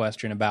perpetual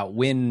question about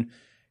when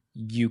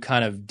you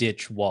kind of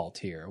ditch Walt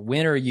here.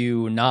 When are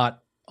you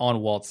not on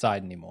Walt's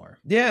side anymore?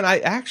 Yeah, and I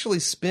actually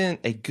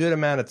spent a good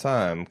amount of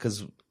time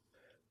because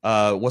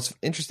what's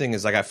interesting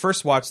is I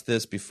first watched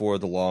this before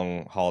the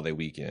long holiday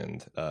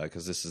weekend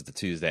because this is the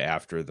Tuesday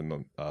after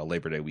the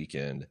Labor Day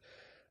weekend.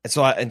 And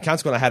so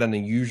consequently, I had an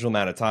unusual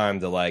amount of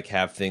time to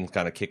have things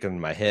kind of kick in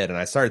my head. And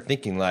I started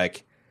thinking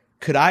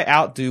could I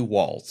outdo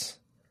Walt?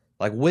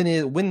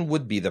 When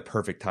would be the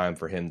perfect time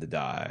for him to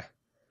die?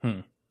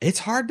 It's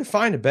hard to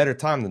find a better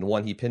time than the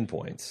one he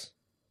pinpoints.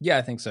 Yeah,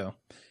 I think so.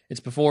 It's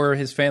before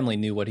his family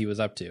knew what he was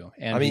up to,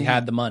 and he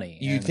had the money.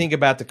 You think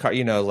about the car,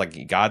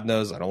 God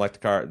knows I don't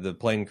like the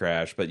plane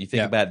crash, but you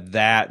think about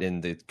that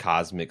and the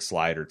cosmic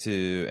slider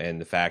too,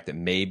 and the fact that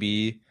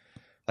maybe,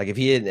 if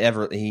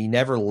he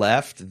never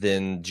left,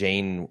 then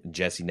Jane and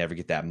Jesse never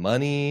get that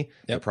money.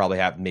 Yep. They probably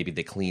maybe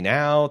they clean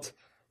out,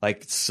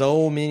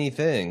 so many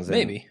things.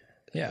 Maybe.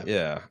 Yeah.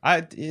 Yeah.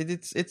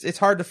 It's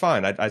hard to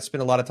find. I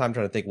spent a lot of time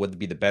trying to think what would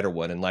be the better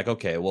one. And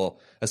okay, well,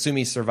 assume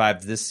he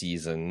survived this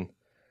season,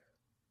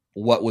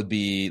 what would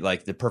be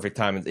the perfect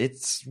time?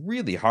 It's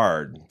really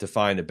hard to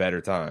find a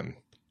better time.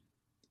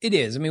 It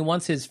is. I mean,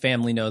 once his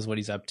family knows what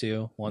he's up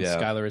to, once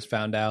Skyler is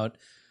found out,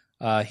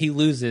 he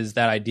loses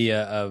that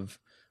idea of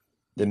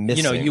the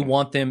missing. You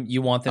want them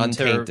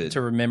Untainted.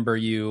 to remember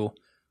you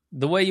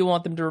the way you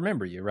want them to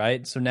remember you,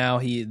 right? So now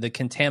the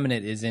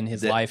contaminant is in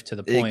his life to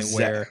the point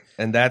where,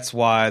 and that's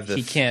why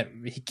he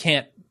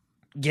can't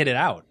get it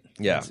out.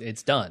 Yeah,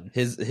 it's done.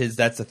 His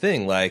that's the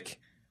thing. Like,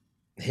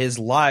 his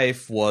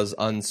life was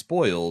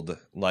unspoiled.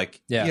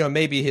 Like,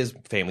 maybe his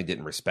family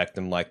didn't respect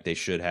him like they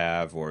should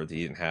have, or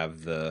he didn't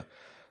have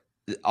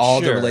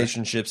all the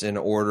relationships in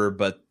order.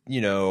 But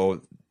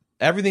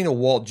everything that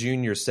Walt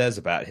Jr. says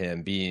about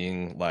him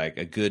being like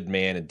a good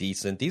man and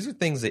decent, these are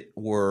things that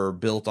were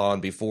built on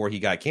before he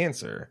got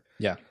cancer.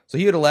 Yeah. So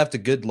he would have left a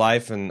good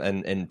life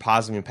and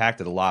positively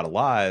impacted a lot of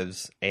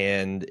lives.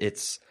 And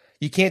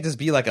you can't just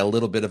be like a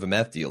little bit of a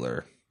meth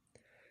dealer.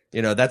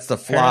 That's the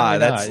fly.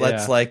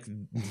 That's like,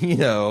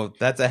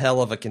 that's a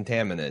hell of a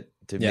contaminant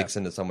to mix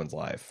into someone's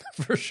life.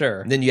 For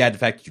sure. And then you add the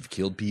fact that you've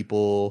killed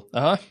people.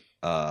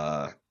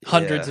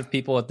 Hundreds of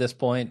people at this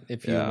point,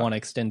 if you want to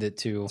extend it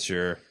to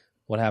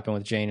what happened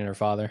with Jane and her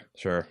father.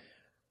 Sure.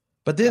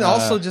 But then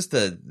also just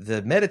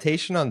the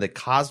meditation on the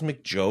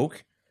cosmic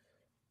joke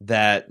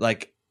that,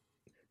 like,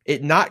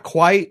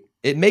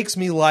 it makes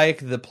me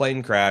like the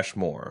plane crash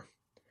more.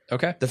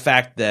 Okay. The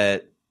fact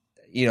that,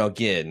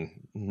 again,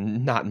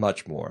 not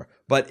much more,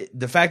 but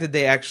the fact that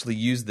they actually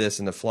used this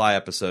in the Fly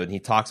episode, and he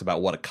talks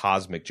about what a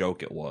cosmic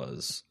joke it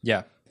was.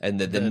 Yeah. And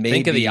then maybe,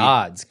 think of the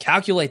odds.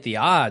 Calculate the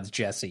odds,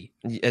 Jesse.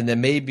 And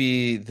then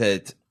maybe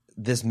that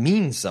this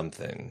means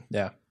something.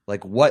 Yeah.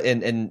 Like what,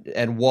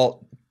 and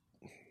Walt,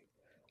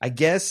 I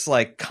guess,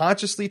 like,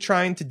 consciously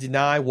trying to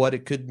deny what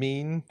it could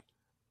mean,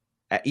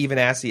 even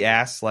as he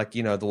asks, like,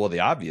 the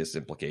obvious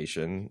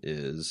implication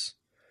is,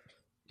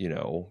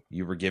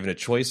 you were given a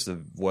choice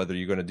of whether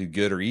you're going to do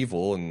good or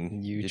evil,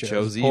 and you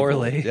chose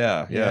poorly.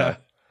 Evil. Yeah.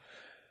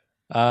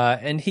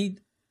 And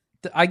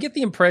I get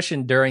the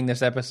impression during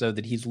this episode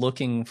that he's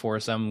looking for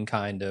some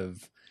kind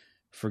of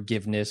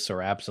forgiveness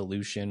or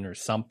absolution or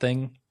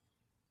something.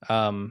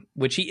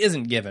 Which he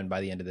isn't given by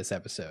the end of this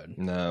episode.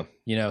 No.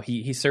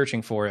 He's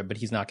searching for it, but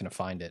he's not going to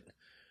find it,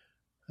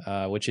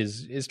 which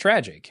is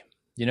tragic.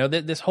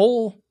 This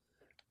whole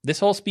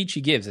speech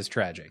he gives is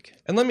tragic.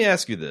 And let me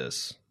ask you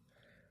this.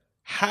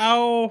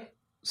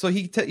 So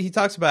he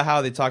talks about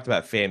how they talked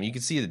about family. You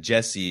can see that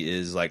Jesse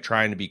is, like,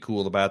 trying to be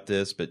cool about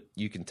this, but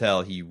you can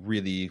tell he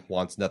really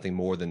wants nothing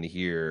more than to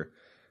hear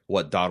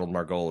what Donald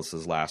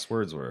Margolis's last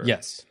words were.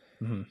 Yes.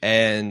 Mm-hmm.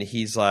 And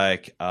he's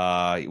like,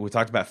 we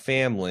talked about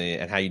family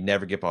and how you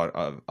never get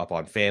up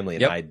on family,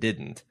 and I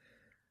didn't.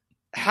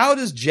 How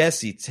does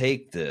Jesse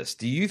take this?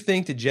 Do you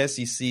think that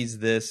Jesse sees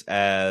this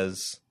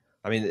as,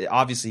 I mean,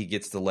 obviously he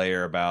gets the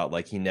layer about,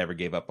 like, he never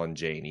gave up on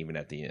Jane, even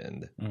at the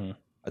end. Mm-hmm.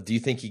 Do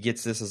you think he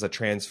gets this as a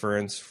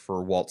transference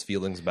for Walt's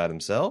feelings about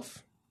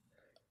himself?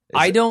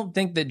 I don't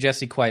think that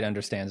Jesse quite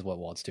understands what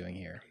Walt's doing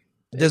here.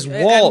 Is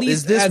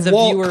this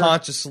Walt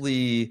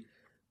consciously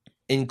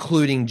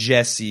including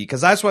Jesse?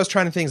 Because that's what I was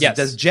trying to think. Yes.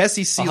 Does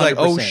Jesse see 100%. Like,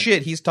 oh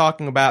shit, he's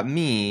talking about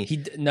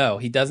me? No,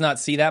 he does not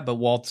see that, but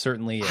Walt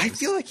certainly is. I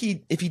feel like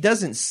if he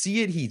doesn't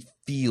see it, he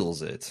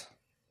feels it.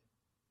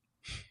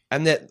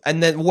 And then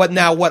it's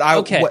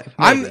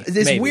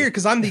weird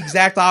because I'm the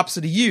exact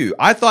opposite of you.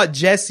 I thought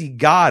Jesse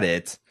got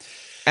it,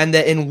 and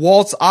that in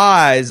Walt's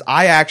eyes,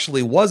 I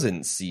actually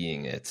wasn't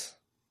seeing it.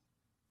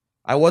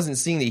 I wasn't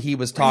seeing that he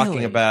was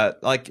talking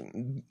about, like,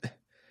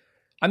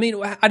 I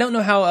mean, I don't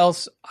know how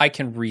else I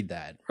can read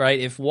that, right?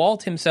 If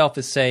Walt himself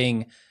is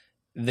saying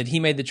that he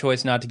made the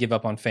choice not to give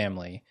up on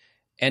family,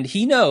 and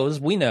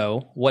we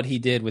know what he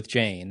did with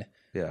Jane.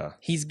 Yeah.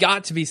 He's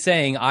got to be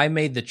saying, I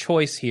made the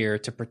choice here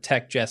to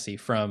protect Jesse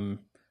from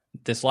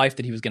this life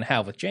that he was going to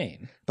have with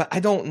Jane. But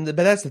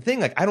that's the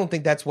thing. Like, I don't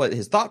think that's what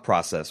his thought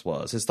process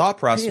was. His thought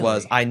process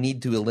was, I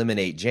need to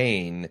eliminate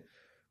Jane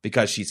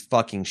because she's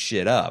fucking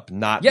shit up,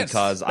 not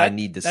because I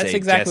need to save Jesse. That's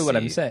exactly what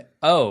I'm saying.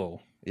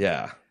 Oh.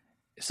 Yeah.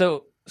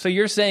 So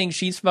you're saying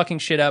she's fucking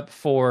shit up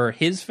for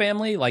his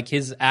family, like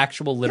his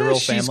actual literal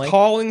family? She's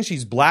calling,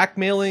 she's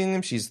blackmailing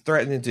him, she's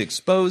threatening to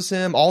expose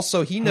him.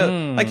 Also,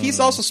 he's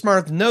also smart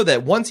enough to know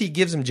that once he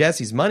gives him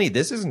Jesse's money,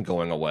 this isn't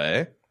going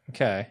away.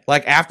 Okay.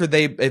 Like, after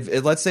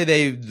let's say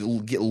they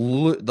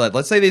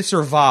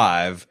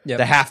survive the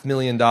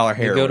 $500,000 heroin.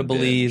 They go to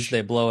Belize, binge.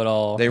 they blow it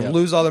all. They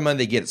lose all their money,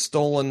 they get it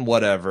stolen,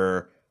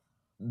 whatever.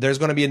 There's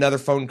going to be another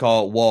phone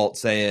call at Walt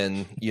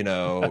saying,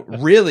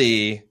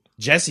 really,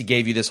 Jesse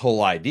gave you this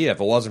whole idea.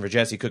 If it wasn't for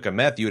Jesse cooking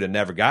meth, you would have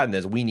never gotten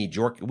this. We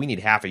need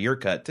half of your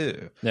cut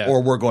too,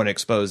 or we're going to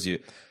expose you.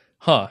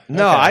 Huh?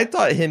 No, I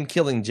thought him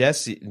killing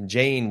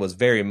Jane was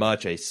very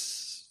much a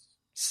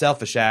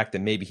selfish act,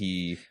 and maybe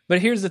he.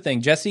 But here's the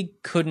thing: Jesse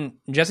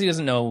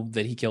doesn't know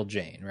that he killed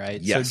Jane,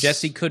 right? Yes. So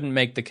Jesse couldn't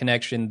make the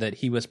connection that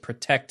he was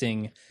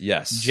protecting.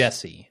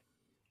 Jesse.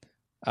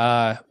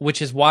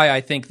 Which is why I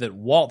think that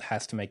Walt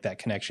has to make that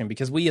connection,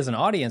 because we as an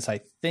audience,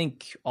 I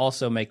think,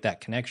 also make that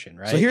connection,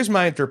 right? So here's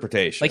my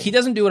interpretation. Like, he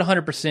doesn't do it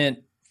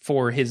 100%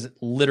 for his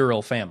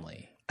literal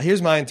family.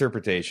 Here's my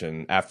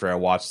interpretation after I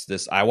watched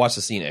this. I watched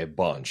the scene a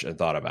bunch and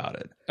thought about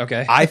it.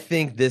 Okay. I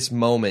think this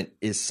moment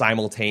is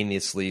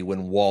simultaneously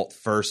when Walt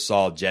first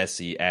saw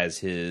Jesse as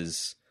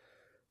his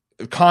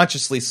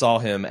consciously saw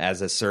him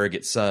as a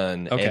surrogate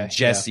son, Okay, and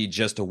Jesse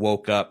just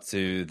woke up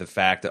to the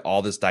fact that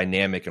all this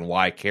dynamic and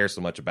why I care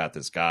so much about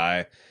this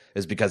guy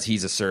is because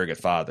he's a surrogate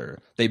father.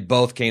 They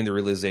both came to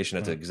realization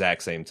at the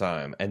exact same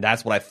time, and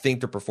that's what I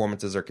think their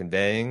performances are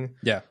conveying.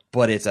 Yeah,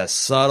 but it's a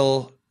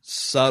subtle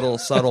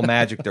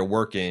magic they're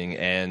working,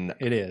 and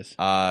it is.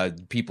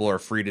 People are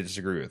free to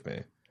disagree with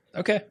me.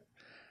 Okay.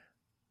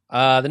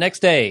 The next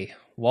day,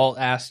 Walt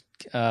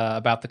asked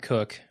about the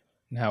cook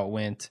and how it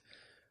went.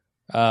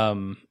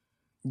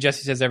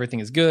 Jesse says everything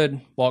is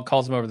good. Walt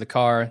calls him over to the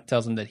car,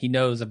 tells him that he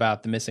knows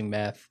about the missing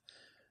meth.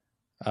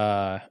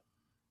 And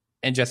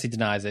Jesse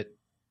denies it.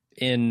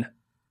 In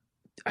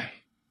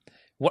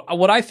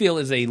what I feel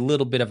is a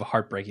little bit of a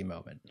heartbreaking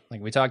moment.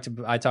 Like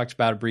I talked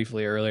about it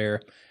briefly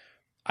earlier.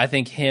 I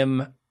think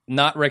him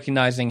not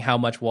recognizing how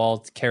much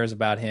Walt cares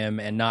about him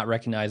and not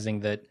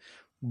recognizing that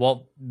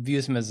Walt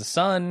views him as a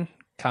son,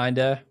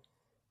 kinda.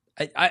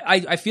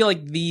 I feel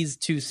like these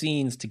two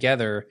scenes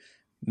together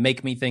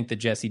make me think that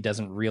Jesse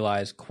doesn't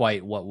realize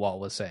quite what Walt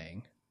was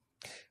saying.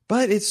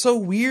 But it's so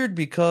weird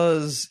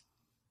because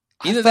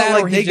either I felt that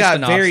or like they got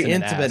very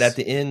intimate ass. at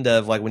the end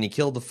of like when he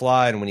killed the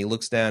fly and when he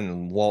looks down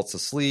and Walt's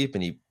asleep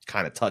and he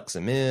kind of tucks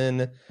him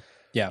in.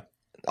 Yeah.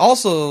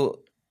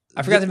 Also,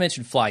 I forgot to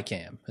mention Fly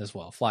Cam as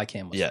well. Fly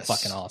Cam was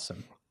fucking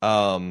awesome.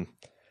 I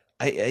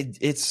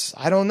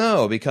don't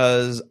know,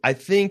 because I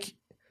think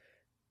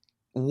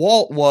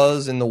Walt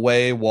was, in the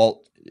way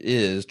Walt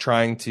is,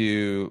 trying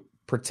to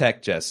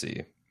protect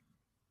Jesse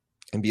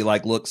and be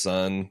like, look,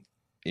 son,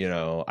 you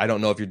know, I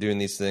don't know if you're doing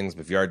these things,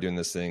 but if you are doing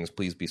these things,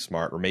 please be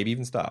smart, or maybe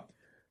even stop.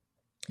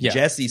 Yeah.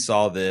 Jesse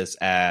saw this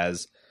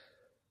as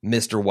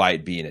Mr.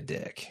 White being a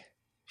dick.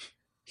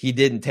 He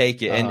didn't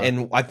take it.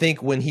 And I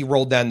think when he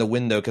rolled down the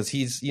window, because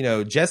he's, you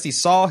know, Jesse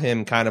saw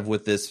him kind of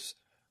with this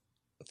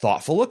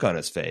thoughtful look on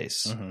his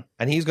face. Mm-hmm.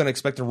 And he's going to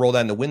expect to roll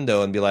down the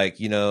window and be like,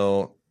 you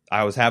know,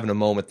 I was having a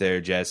moment there,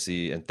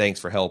 Jesse, and thanks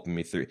for helping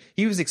me through.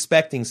 He was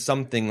expecting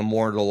something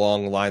more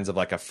along the lines of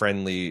like a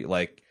friendly,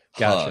 like,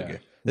 hug.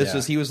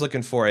 He was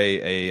looking for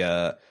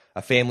a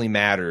Family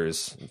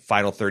Matters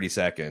final 30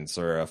 seconds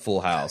or a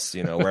Full House,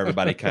 you know, where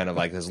everybody kind of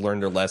like has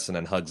learned their lesson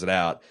and hugs it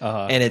out.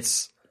 And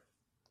it's,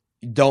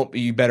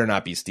 you better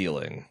not be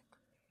stealing.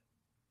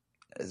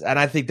 And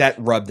I think that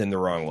rubbed him the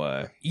wrong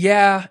way.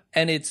 Yeah,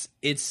 and it's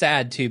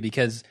sad too,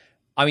 because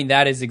I mean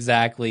that is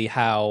exactly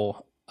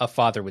how a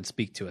father would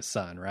speak to a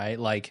son, right?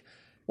 Like,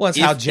 well, it's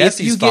how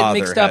Jesse's father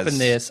get mixed up in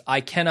this,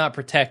 I cannot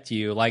protect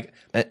you. Like,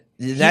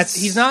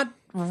 he's not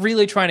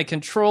really trying to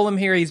control him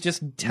here. He's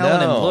just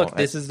telling him, look,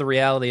 this is the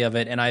reality of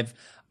it, and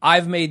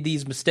I've made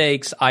these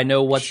mistakes. I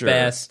know what's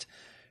best.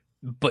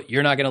 But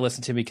you're not going to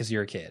listen to me because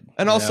you're a kid.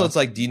 And also, it's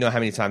like, do you know how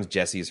many times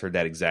Jesse has heard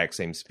that exact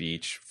same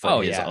speech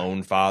from his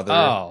own father?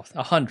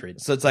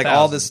 100. So it's like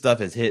all this stuff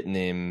is hitting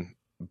him.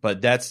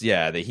 But that's,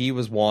 that he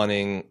was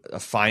wanting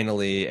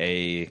finally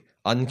a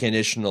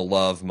unconditional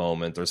love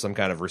moment or some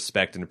kind of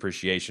respect and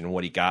appreciation.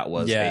 What he got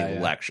was a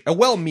lecture, a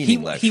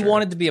well-meaning lecture. He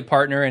wanted to be a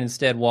partner, and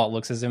instead Walt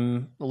looks at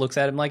him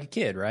like a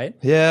kid, right?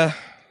 Yeah.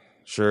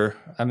 Sure.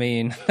 I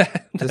mean,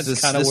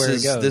 that's kind of where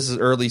it goes. This is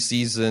early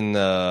season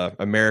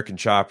American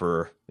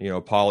Chopper, you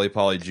know,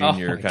 Paulie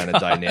Jr. kind of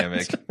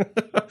dynamic.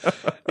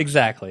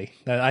 Exactly.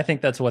 I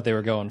think that's what they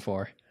were going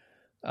for.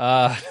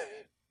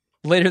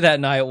 Later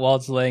that night,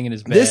 Walt's laying in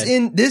his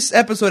bed. This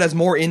episode has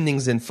more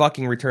endings than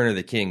fucking Return of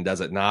the King,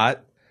 does it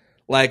not?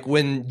 Like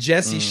when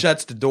Jesse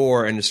shuts the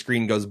door and the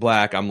screen goes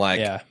black, I'm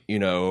like, you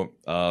know,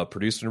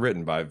 produced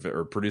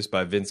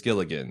by Vince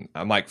Gilligan.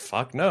 I'm like,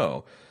 fuck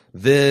no.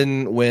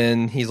 Then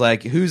when he's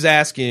like, who's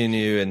asking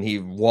you?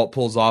 And Walt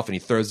pulls off and he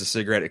throws the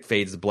cigarette, it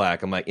fades to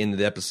black. I'm like, into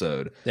the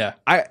episode. Yeah.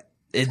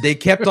 They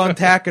kept on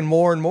tacking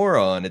more and more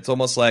on. It's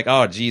almost like,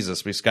 oh,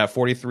 Jesus, we just got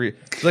 43.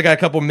 We got a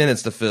couple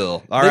minutes to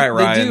fill. All right,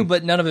 Ryan. They do,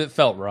 but none of it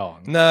felt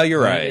wrong. No,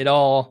 you're right. It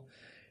all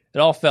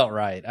felt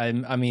right.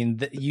 I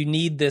mean, you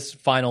need this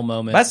final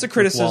moment. That's the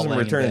criticism of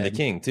Return of the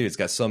King, too. It's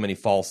got so many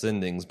false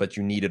endings, but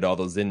you needed all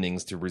those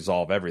endings to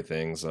resolve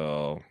everything.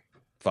 So,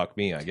 fuck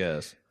me, I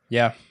guess.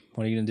 Yeah.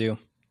 What are you going to do?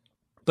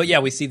 But yeah,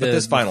 we see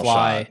this final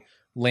fly shot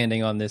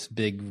landing on this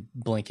big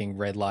blinking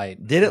red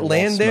light. Did it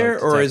land there,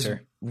 or is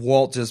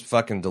Walt just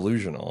fucking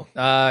delusional?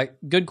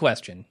 Good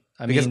question.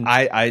 Because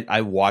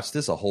I watched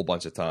this a whole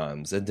bunch of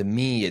times, and to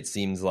me, it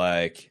seems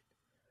like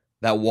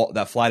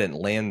that fly didn't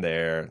land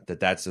there.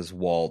 That's just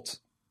Walt.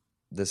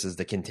 This is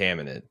the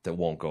contaminant that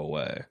won't go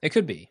away. It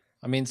could be.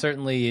 I mean,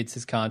 certainly it's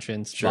his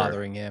conscience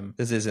bothering him.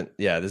 This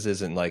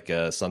isn't like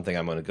something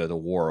I'm going to go to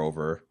war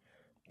over,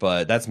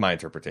 but that's my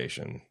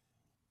interpretation.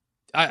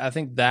 I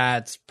think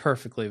that's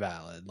perfectly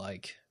valid.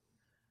 Like,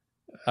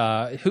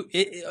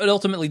 it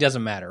ultimately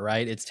doesn't matter,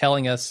 right? It's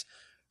telling us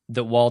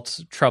that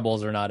Walt's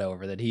troubles are not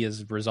over, that he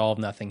has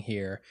resolved nothing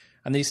here,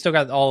 and he's still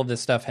got all of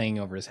this stuff hanging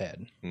over his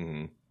head.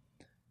 Mm-hmm.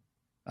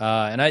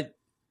 And I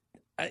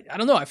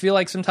don't know. I feel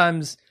like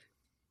sometimes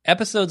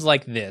episodes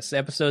like this,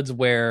 episodes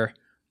where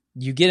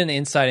you get an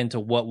insight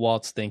into what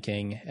Walt's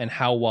thinking and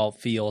how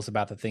Walt feels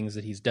about the things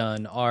that he's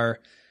done, are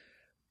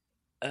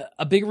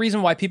a big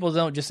reason why people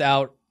don't just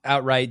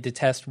outright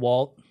detest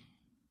Walt.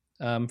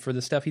 for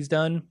the stuff he's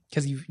done,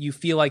 because you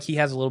feel like he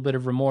has a little bit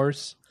of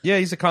remorse. Yeah,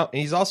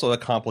 he's also a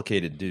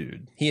complicated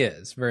dude. He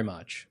is, very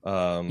much.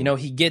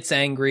 He gets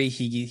angry.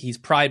 He's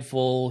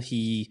prideful.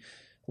 He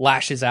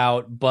lashes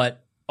out,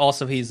 but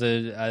also he's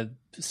a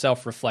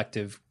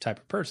self-reflective type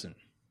of person.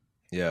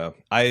 Yeah,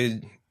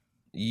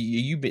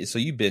 you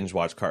binge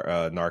watched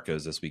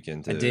Narcos this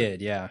weekend too. I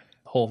did, yeah,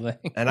 whole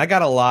thing. And I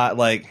got a lot.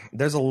 Like,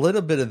 there's a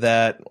little bit of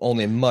that,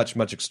 only a much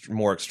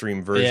more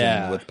extreme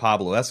version with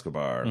Pablo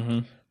Escobar. Mm-hmm.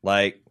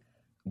 Like,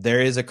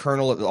 there is a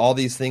kernel of all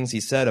these things he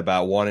said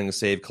about wanting to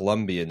save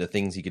Colombia and the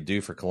things he could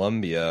do for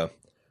Colombia.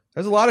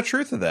 There's a lot of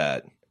truth to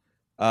that.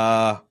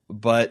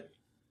 But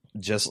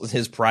just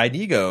his pride,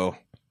 ego,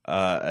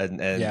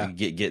 and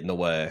get in the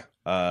way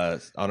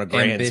on a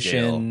grand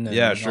ambition scale.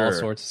 Yeah, sure, all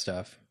sorts of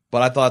stuff.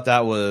 But I thought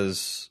that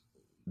was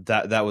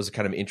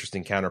kind of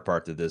interesting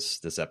counterpart to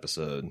this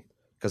episode,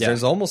 because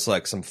there's almost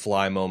like some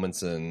Fly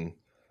moments in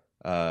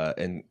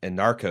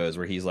Narcos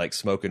where he's like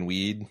smoking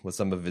weed with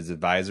some of his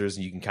advisors,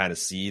 and you can kind of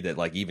see that,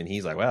 like, even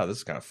he's like, wow, this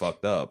is kind of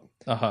fucked up.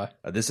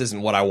 This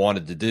isn't what I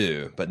wanted to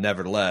do, but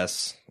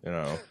nevertheless,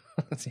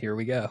 here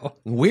we go.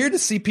 Weird to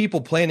see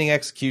people planning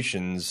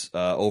executions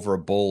over a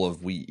bowl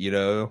of wheat.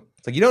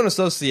 It's like, you don't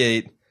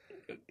associate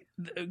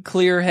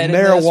clear-headed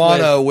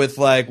marijuana with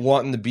like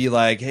wanting to be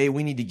like, hey,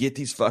 we need to get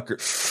these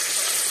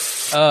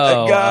fuckers.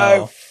 That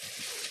guy,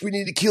 we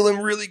need to kill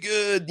him really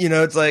good.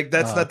 It's like,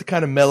 that's not the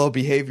kind of mellow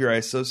behavior I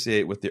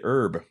associate with the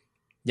herb.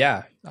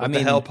 Yeah, what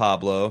the hell,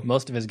 Pablo?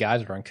 Most of his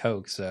guys were on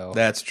coke, so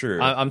that's true.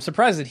 I'm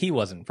surprised that he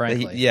wasn't,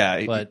 frankly.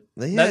 But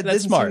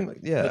that's smart.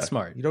 That's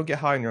smart. You don't get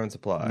high on your own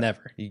supply.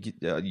 Never. You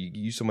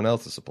use someone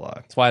else's supply.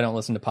 That's why I don't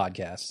listen to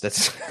podcasts.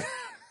 That's.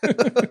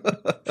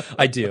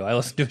 I do. I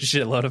listen to a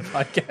shitload of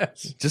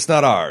podcasts. Just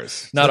not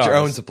ours. Not your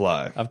own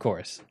supply. Of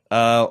course.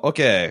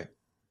 Okay.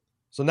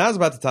 So now's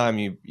about the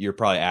time you're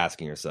probably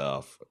asking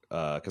yourself,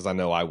 because I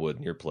know I would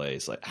in your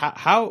place, like,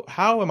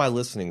 how am I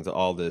listening to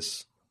all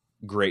this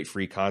great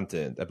free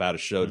content about a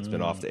show that's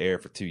been off the air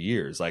for 2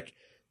 years? Like,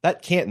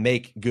 that can't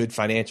make good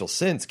financial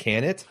sense,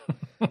 can it?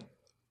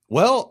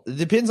 Well, it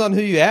depends on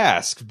who you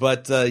ask,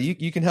 but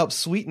you can help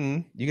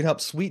sweeten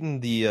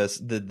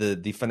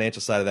the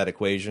financial side of that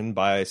equation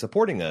by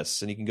supporting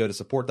us, and you can go to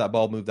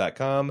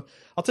support.baldmove.com.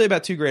 I'll tell you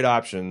about two great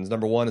options.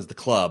 Number one is the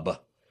club.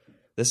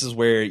 This is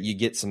where you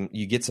get some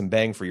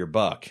bang for your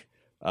buck.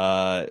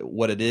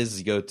 What it is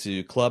you go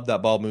to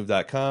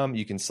club.baldmove.com.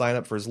 You can sign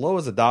up for as low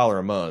as $1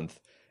 a month,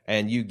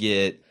 and you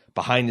get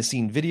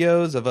behind-the-scene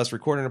videos of us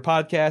recording a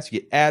podcast. You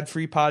get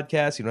ad-free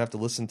podcasts. You don't have to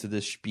listen to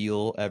this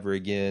spiel ever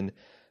again.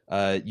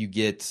 You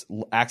get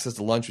access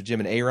to Lunch with Jim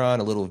and Aaron,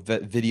 a little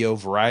video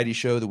variety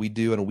show that we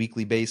do on a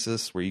weekly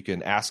basis where you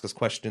can ask us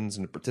questions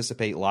and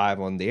participate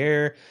live on the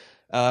air.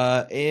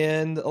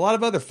 And a lot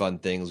of other fun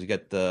things. We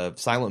got the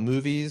silent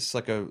movies,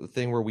 like a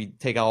thing where we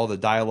take all the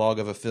dialogue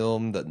of a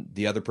film that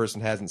the other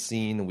person hasn't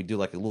seen, and we do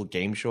like a little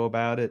game show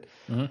about it.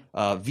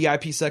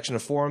 VIP section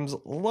of forums, a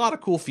lot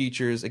of cool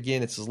features.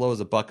 Again, it's as low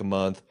as $1 a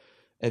month.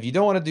 If you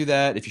don't want to do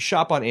that, if you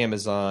shop on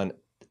Amazon,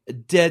 a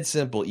dead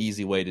simple,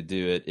 easy way to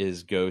do it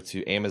is go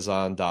to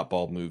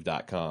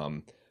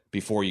amazon.baldmove.com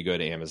before you go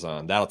to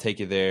Amazon. That'll take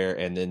you there,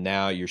 and then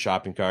now your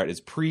shopping cart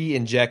is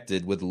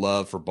pre-injected with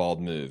love for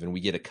Bald Move, and we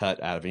get a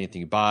cut out of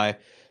anything you buy.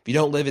 If you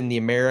don't live in the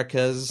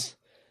Americas,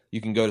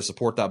 you can go to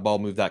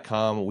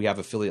support.baldmove.com. We have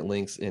affiliate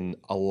links in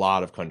a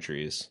lot of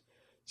countries.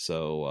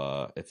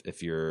 So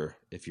if you're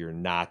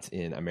not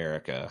in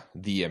America,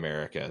 the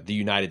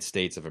United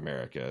States of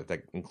America,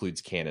 that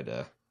includes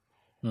Canada.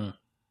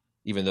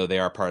 Even though they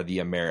are part of the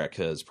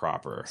Americas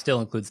proper. Still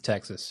includes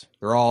Texas.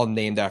 They're all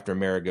named after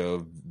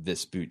Amerigo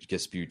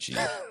Vespucci.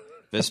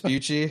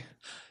 Vespucci?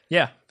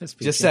 Yeah,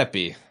 Vespucci.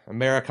 Giuseppe.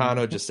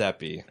 Americano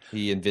Giuseppe.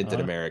 He invented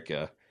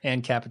America.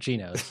 And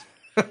cappuccinos.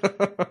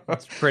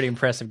 That's a pretty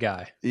impressive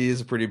guy. He is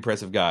a pretty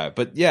impressive guy.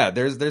 But yeah,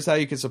 there's how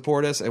you can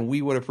support us, and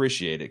we would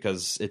appreciate it,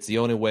 because it's the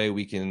only way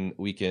we can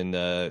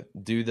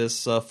do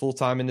this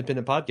full-time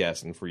independent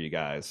podcasting for you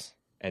guys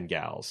and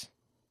gals.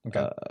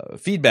 Okay.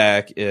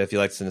 Feedback, if you'd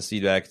like to send us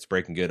feedback, it's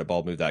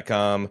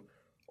breakinggood@baldmove.com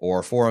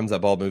or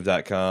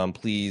forums@baldmove.com.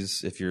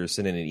 Please, if you're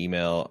sending an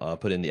email,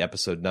 put in the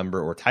episode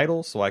number or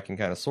title so I can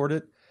kind of sort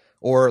it.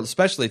 Or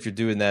especially if you're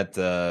doing that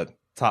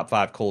top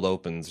 5 cold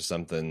opens or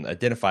something,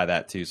 identify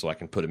that too so I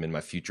can put them in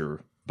my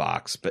future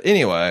box. But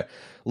anyway,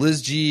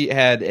 Liz G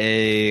had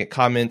a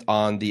comment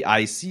on the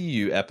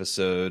ICU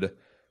episode.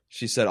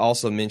 She said,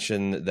 also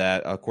mentioned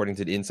that according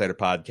to the Insider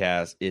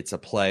podcast, it's a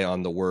play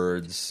on the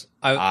words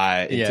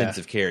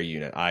intensive care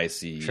unit,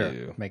 ICU.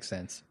 Sure, makes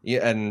sense.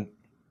 Yeah, and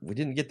we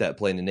didn't get that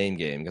play in the name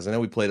game, because I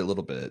know we played it a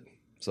little bit.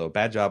 So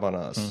bad job on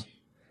us.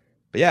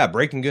 But yeah,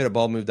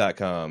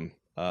 breakinggood@baldmove.com.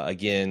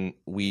 Again,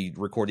 we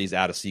record these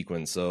out of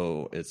sequence,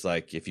 so it's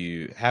like if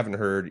you haven't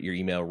heard your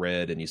email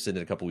read and you sent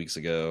it a couple weeks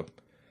ago,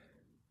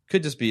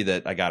 could just be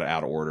that I got it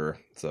out of order.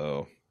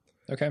 So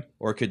okay,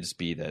 or it could just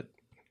be that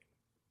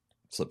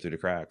slipped through the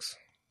cracks.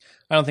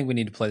 I don't think we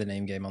need to play the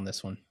name game on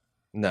this one.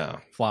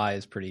 No, Fly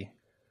is pretty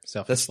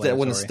self-explanatory.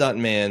 When the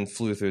stuntman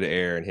flew through the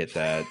air and hit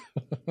that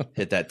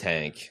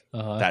tank,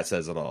 that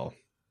says it all.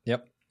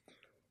 Yep.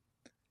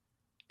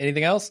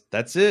 Anything else?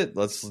 That's it.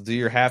 Let's do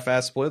your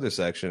half-ass spoiler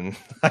section.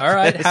 All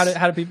right.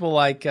 How do people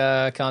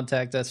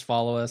contact us,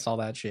 follow us, all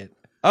that shit?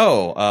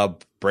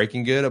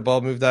 Breaking Good at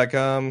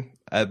baldmove.com,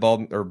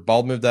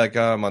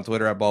 baldmove.com, on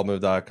Twitter at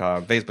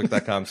baldmove.com,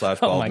 facebook.com/baldmove.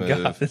 Oh my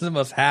god, this is the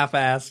most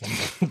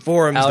half-assed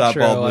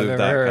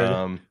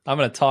forums.baldmove.com. I'm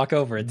going to talk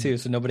over it too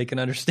so nobody can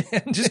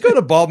understand. Just go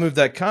to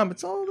baldmove.com.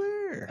 It's all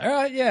there. All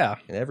right, yeah.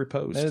 In every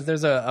post.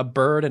 There's a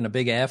bird and a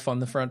big F on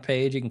the front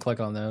page. You can click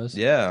on those.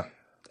 Yeah.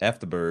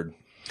 F the bird.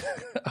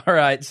 All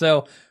right,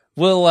 so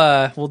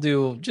we'll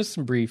do just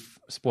some brief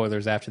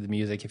spoilers after the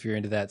music if you're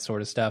into that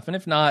sort of stuff. And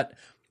if not,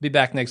 be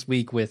back next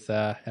week with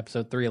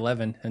episode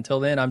 311. Until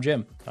then, I'm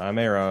Jim. I'm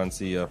Aaron.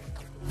 See ya.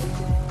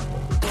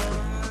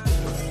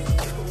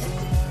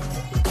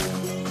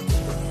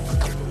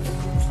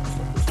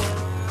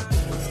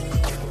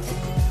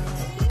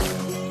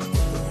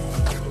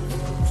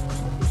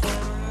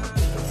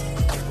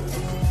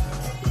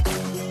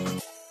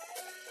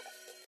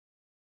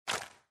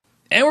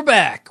 And we're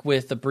back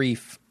with a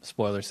brief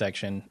spoiler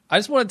section. I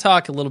just want to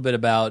talk a little bit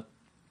about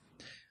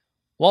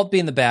Walt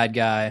being the bad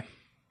guy,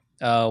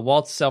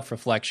 Walt's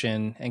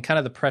self-reflection, and kind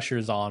of the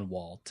pressures on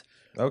Walt.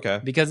 Okay.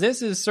 Because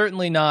this is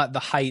certainly not the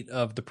height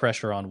of the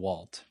pressure on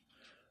Walt.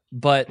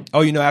 But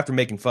after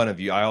making fun of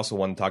you, I also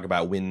want to talk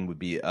about when would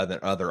be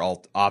other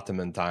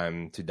optimum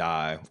time to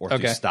die or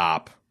to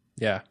stop.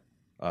 Yeah.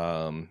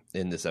 In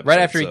this episode. Right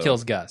after he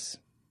kills Gus.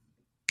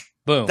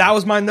 Boom. That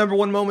was my number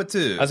one moment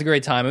too. That was a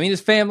great time. I mean, his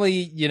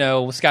family,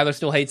 Skylar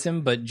still hates him,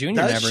 but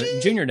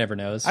Junior never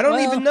knows. I don't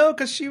even know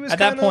because she was at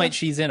that point.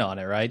 She's in on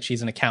it, right?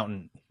 She's an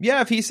accountant.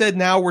 Yeah, if he said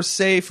now we're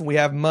safe and we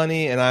have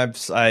money, and I'm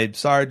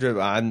sorry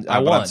to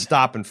I'm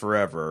stopping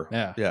forever.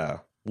 Yeah,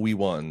 we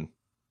won.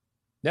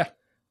 Yeah,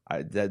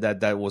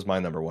 that was my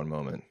number one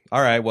moment.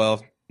 All right,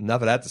 well,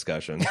 enough of that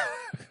discussion.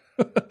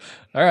 All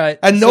right.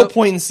 At no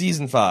point in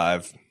season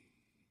 5.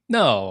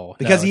 No,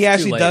 because he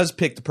actually does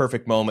pick the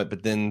perfect moment,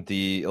 but then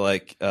the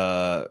Hank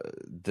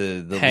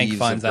leaves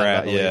finds of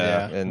out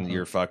and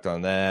you're fucked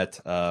on that.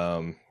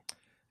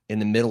 In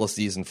the middle of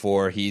season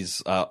 4,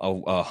 he's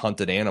a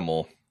hunted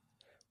animal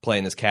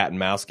playing this cat and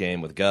mouse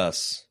game with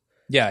Gus.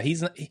 Yeah,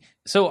 he's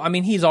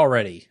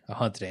already a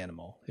hunted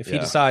animal. If he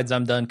decides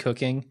I'm done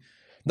cooking,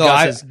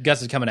 Gus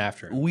is coming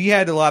after him. We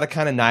had a lot of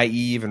kind of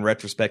naive and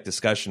retrospect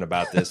discussion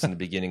about this in the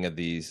beginning of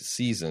the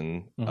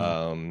season.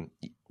 Mm-hmm.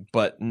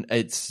 But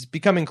it's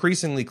become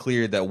increasingly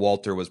clear that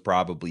Walter was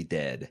probably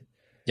dead.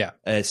 Yeah.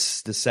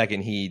 As the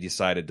second he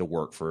decided to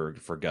work for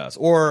Gus.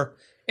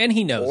 And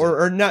he knows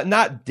or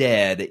not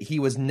dead. He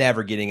was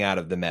never getting out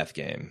of the meth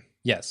game.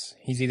 Yes.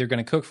 He's either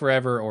going to cook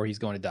forever or he's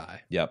going to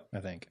die. Yep. I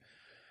think.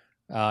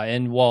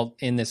 And Walt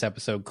in this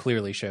episode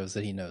clearly shows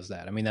that he knows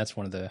that. I mean, that's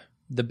one of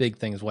the big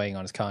things weighing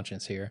on his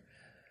conscience here.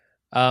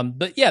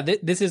 But yeah,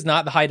 this is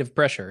not the height of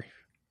pressure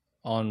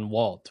on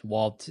Walt.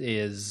 Walt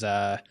is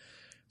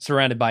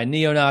surrounded by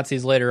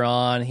neo-Nazis later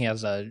on. He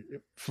has a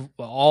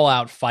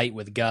all-out fight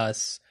with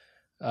Gus.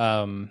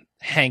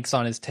 Hank's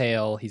on his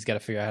tail. He's got to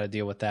figure out how to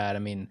deal with that. I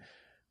mean,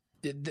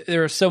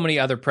 there are so many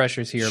other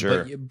pressures here.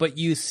 Sure. But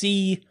you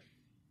see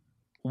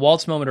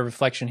Walt's moment of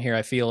reflection here,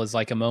 I feel, is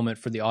like a moment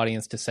for the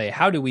audience to say,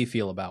 how do we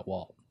feel about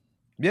Walt?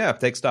 Yeah,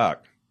 take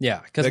stock.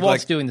 Yeah, because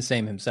Walt's doing the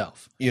same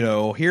himself.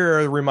 Here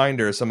are a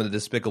reminder of some of the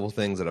despicable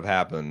things that have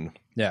happened.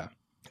 Yeah.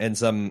 And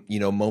some,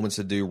 moments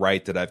to do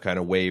right that I've kind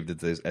of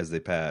waved as they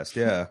passed.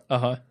 Yeah.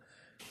 Uh-huh.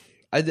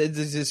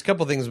 There's a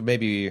couple things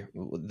maybe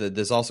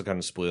this also kind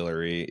of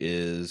spoilery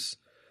is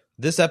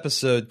this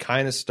episode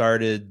kind of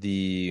started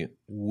the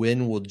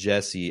when will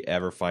Jesse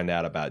ever find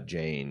out about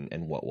Jane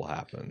and what will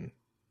happen?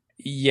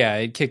 Yeah,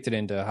 it kicked it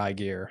into high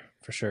gear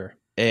for sure.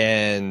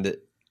 And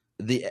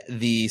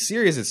the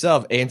series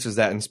itself answers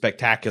that in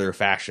spectacular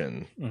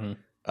fashion. Mm-hmm.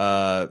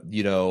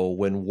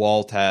 When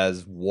Walt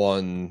has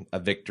won a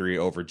victory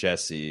over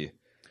Jesse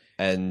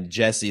and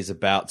Jesse is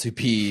about to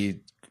be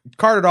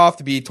carted off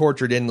to be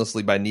tortured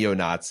endlessly by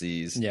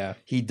neo-Nazis. Yeah.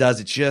 He does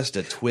it just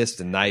a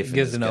twist and knife. He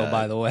gives an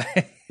by the way.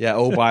 Yeah.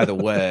 Oh, by the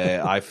way,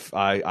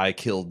 I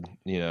killed,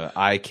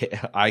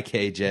 IKJ.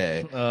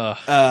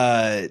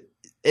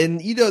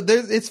 And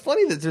it's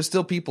funny that there's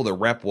still people that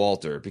rep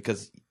Walter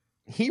because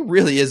he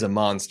really is a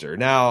monster.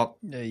 Now,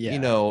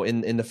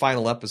 in the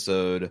final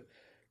episode,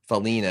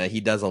 Felina,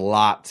 he does a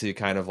lot to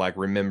kind of like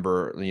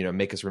remember,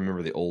 make us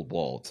remember the old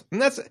Walt. And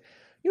that's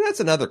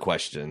another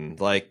question.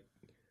 Like,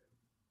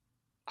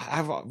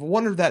 I've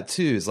wondered that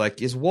too.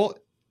 Is Walt,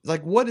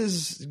 like, what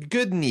is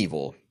good and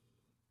evil?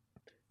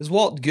 Is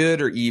Walt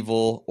good or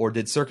evil, or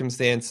did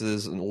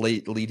circumstances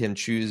lead him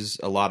choose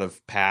a lot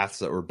of paths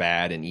that were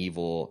bad and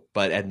evil?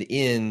 But at the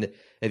end,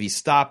 if he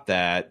stopped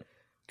that,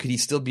 could he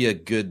still be a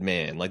good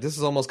man? Like, this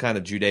is almost kind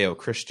of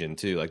Judeo-Christian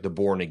too, like the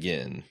born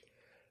again.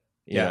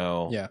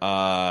 Yeah.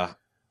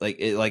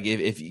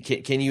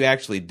 If can you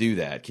actually do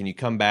that? Can you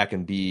come back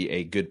and be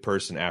a good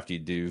person after you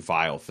do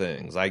vile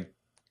things?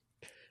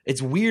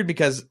 It's weird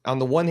because on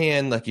the one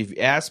hand, like if you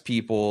ask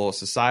people,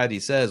 society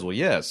says, well,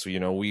 yes,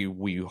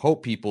 we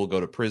hope people go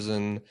to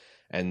prison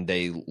and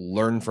they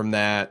learn from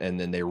that, and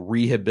then they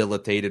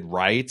rehabilitated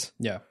right.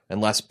 Yeah.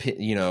 Unless,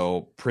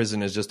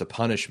 prison is just a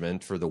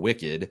punishment for the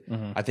wicked.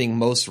 Mm-hmm. I think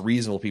most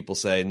reasonable people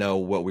say, no,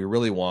 what we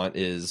really want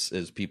is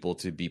people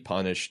to be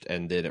punished,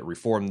 and then it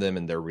reform them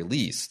and they're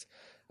released.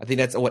 I think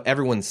that's what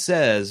everyone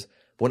says.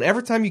 But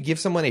every time you give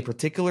someone a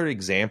particular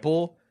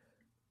example,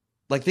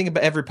 like think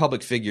about every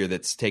public figure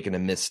that's taken a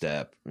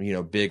misstep,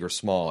 big or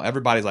small.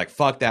 Everybody's like,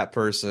 fuck that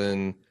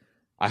person.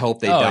 I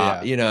hope they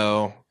die.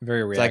 Yeah.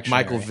 Very reactionary. It's like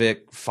Michael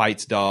Vick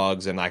fights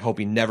dogs, and I hope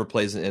he never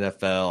plays in the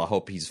NFL. I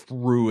hope he's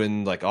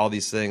ruined, like all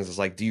these things. It's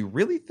like, do you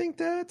really think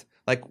that?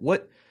 Like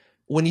what?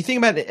 When you think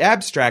about it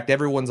abstract,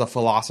 everyone's a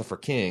philosopher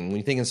king. When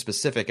you think in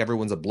specific,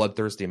 everyone's a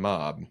bloodthirsty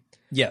mob.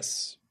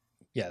 Yes.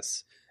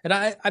 And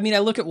I mean, I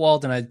look at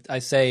Walt and I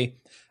say,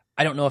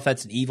 I don't know if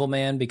that's an evil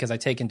man, because I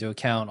take into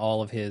account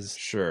all of his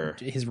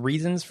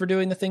reasons for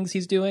doing the things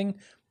he's doing,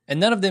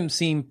 and none of them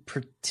seem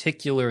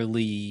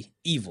particularly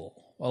evil.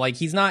 Like,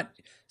 he's not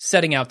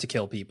setting out to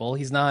kill people.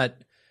 He's not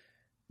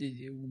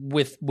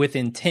with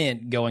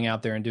intent going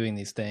out there and doing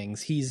these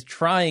things. He's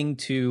trying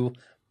to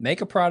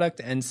make a product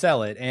and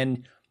sell it.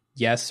 And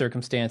yes,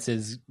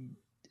 circumstances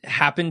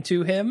happen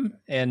to him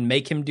and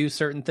make him do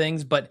certain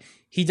things, but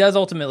he does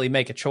ultimately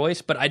make a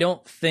choice. But I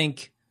don't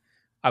think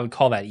I would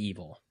call that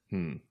evil.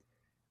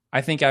 I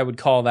think I would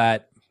call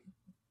that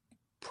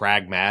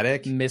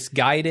pragmatic,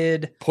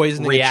 misguided,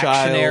 poisoning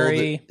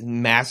reactionary, a child,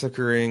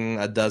 massacring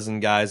a dozen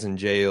guys in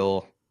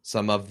jail.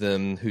 Some of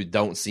them who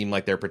don't seem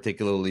like they're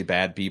particularly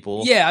bad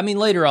people. Yeah, I mean,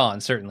 later on,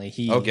 certainly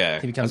he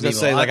becomes evil.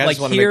 Say, like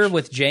here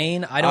with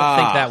Jane, I don't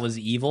think that was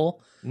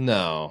evil.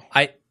 No,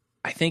 I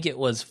think it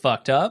was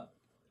fucked up.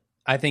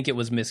 I think it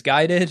was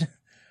misguided.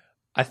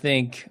 I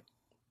think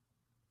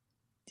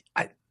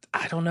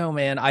I don't know,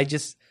 man.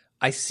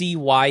 I see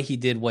why he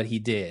did what he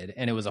did,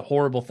 and it was a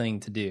horrible thing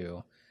to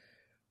do.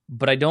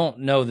 But I don't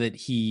know that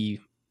he's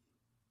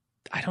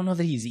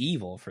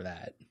evil for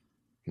that.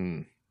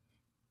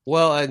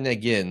 Well, and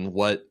again,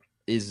 what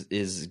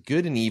is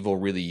good and evil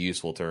really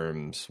useful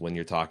terms when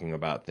you're talking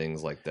about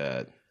things like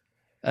that?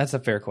 That's a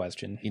fair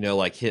question.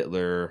 Like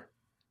Hitler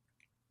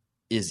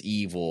is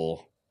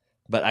evil,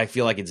 but I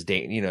feel like it's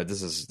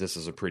this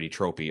is a pretty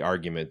tropey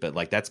argument, but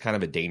like that's kind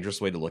of a dangerous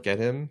way to look at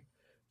him,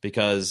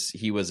 because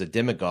he was a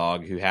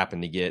demagogue who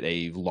happened to get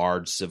a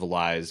large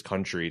civilized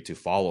country to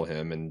follow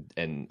him,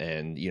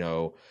 and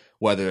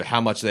whether how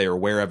much they are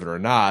aware of it or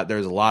not,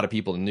 there's a lot of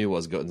people who knew what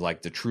was going,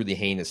 like the truly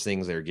heinous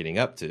things they were getting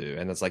up to.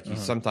 And it's like you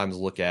sometimes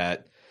look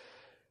at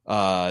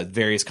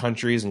various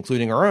countries,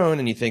 including our own,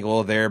 and you think,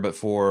 well, there, but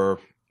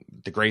for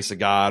the grace of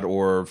God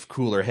or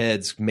cooler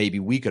heads, maybe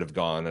we could have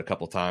gone a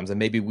couple times, and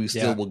maybe we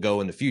still will go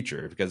in the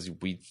future, because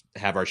we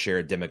have our share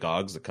of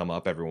demagogues that come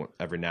up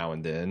every now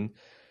and then.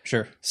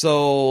 Sure.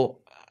 So,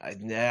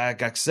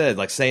 like I said,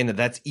 like saying that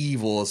that's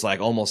evil is like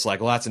almost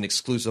like, well, that's an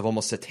exclusive,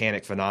 almost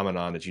satanic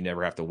phenomenon that you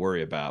never have to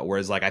worry about.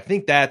 Whereas, like, I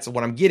think that's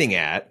what I'm getting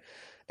at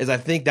is I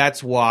think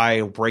that's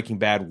why Breaking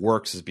Bad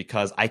works, is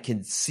because I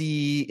can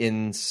see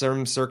in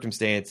some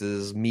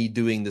circumstances me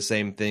doing the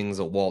same things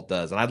that Walt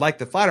does. And I'd like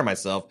to flatter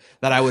myself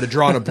that I would have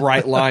drawn a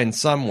bright line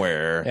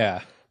somewhere.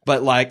 Yeah.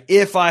 But like,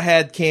 if I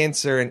had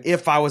cancer, and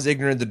if I was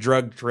ignorant of the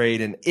drug trade,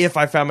 and if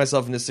I found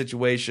myself in this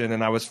situation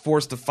and I was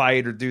forced to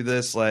fight or do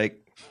this, like,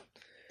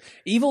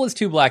 evil is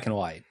too black and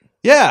white.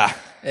 Yeah.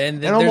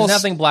 And there's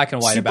nothing black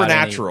and white about it.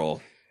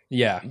 Supernatural.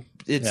 Yeah.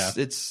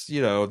 It's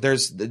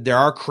there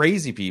are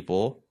crazy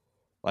people.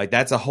 Like,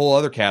 that's a whole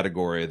other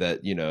category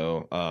that,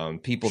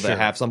 people that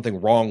have something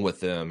wrong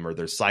with them, or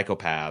they're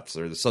psychopaths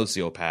or the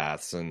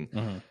sociopaths.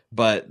 And,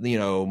 but,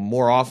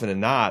 more often than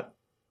not,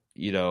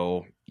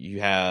 you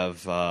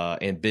have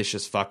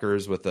ambitious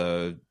fuckers with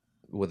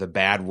a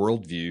bad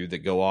worldview that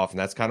go off, and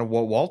that's kind of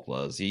what Walt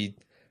was. He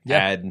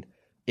had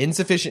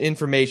insufficient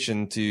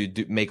information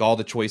to make all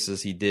the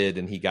choices he did,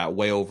 and he got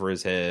way over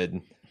his head.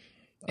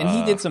 And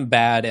he did some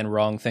bad and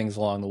wrong things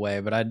along the way,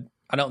 but I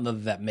don't know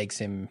that makes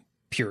him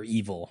pure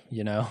evil.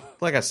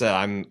 Like I said,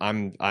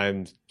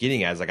 I'm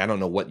getting at, like, I don't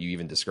know what you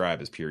even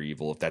describe as pure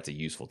evil, if that's a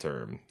useful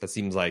term. That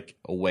seems like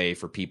a way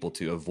for people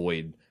to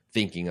avoid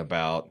thinking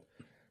about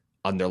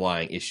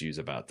underlying issues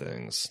about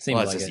things. Well,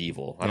 that's just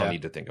evil. I don't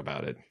need to think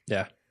about it.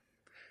 Yeah.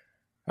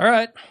 All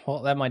right.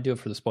 Well, that might do it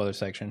for the spoiler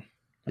section.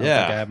 I don't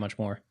think I have much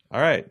more.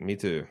 All right. Me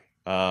too.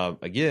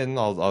 Again,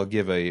 I'll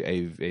give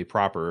a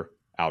proper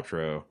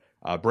outro.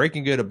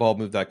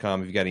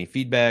 BreakingGood@baldmove.com if you got any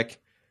feedback,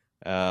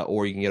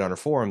 or you can get on our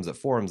forums at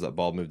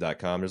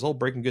forums.baldmove.com. There's a whole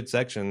Breaking Good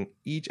section.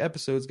 Each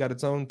episode's got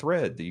its own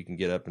thread that you can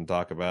get up and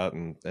talk about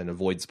and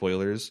avoid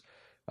spoilers.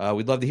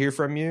 We'd love to hear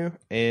from you,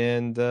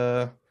 and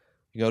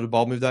you go to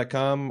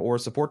baldmove.com or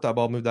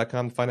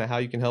support.baldmove.com to find out how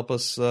you can help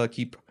us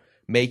keep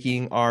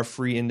making our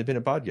free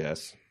independent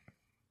podcasts.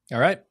 All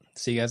right.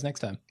 See you guys next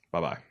time.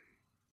 Bye-bye.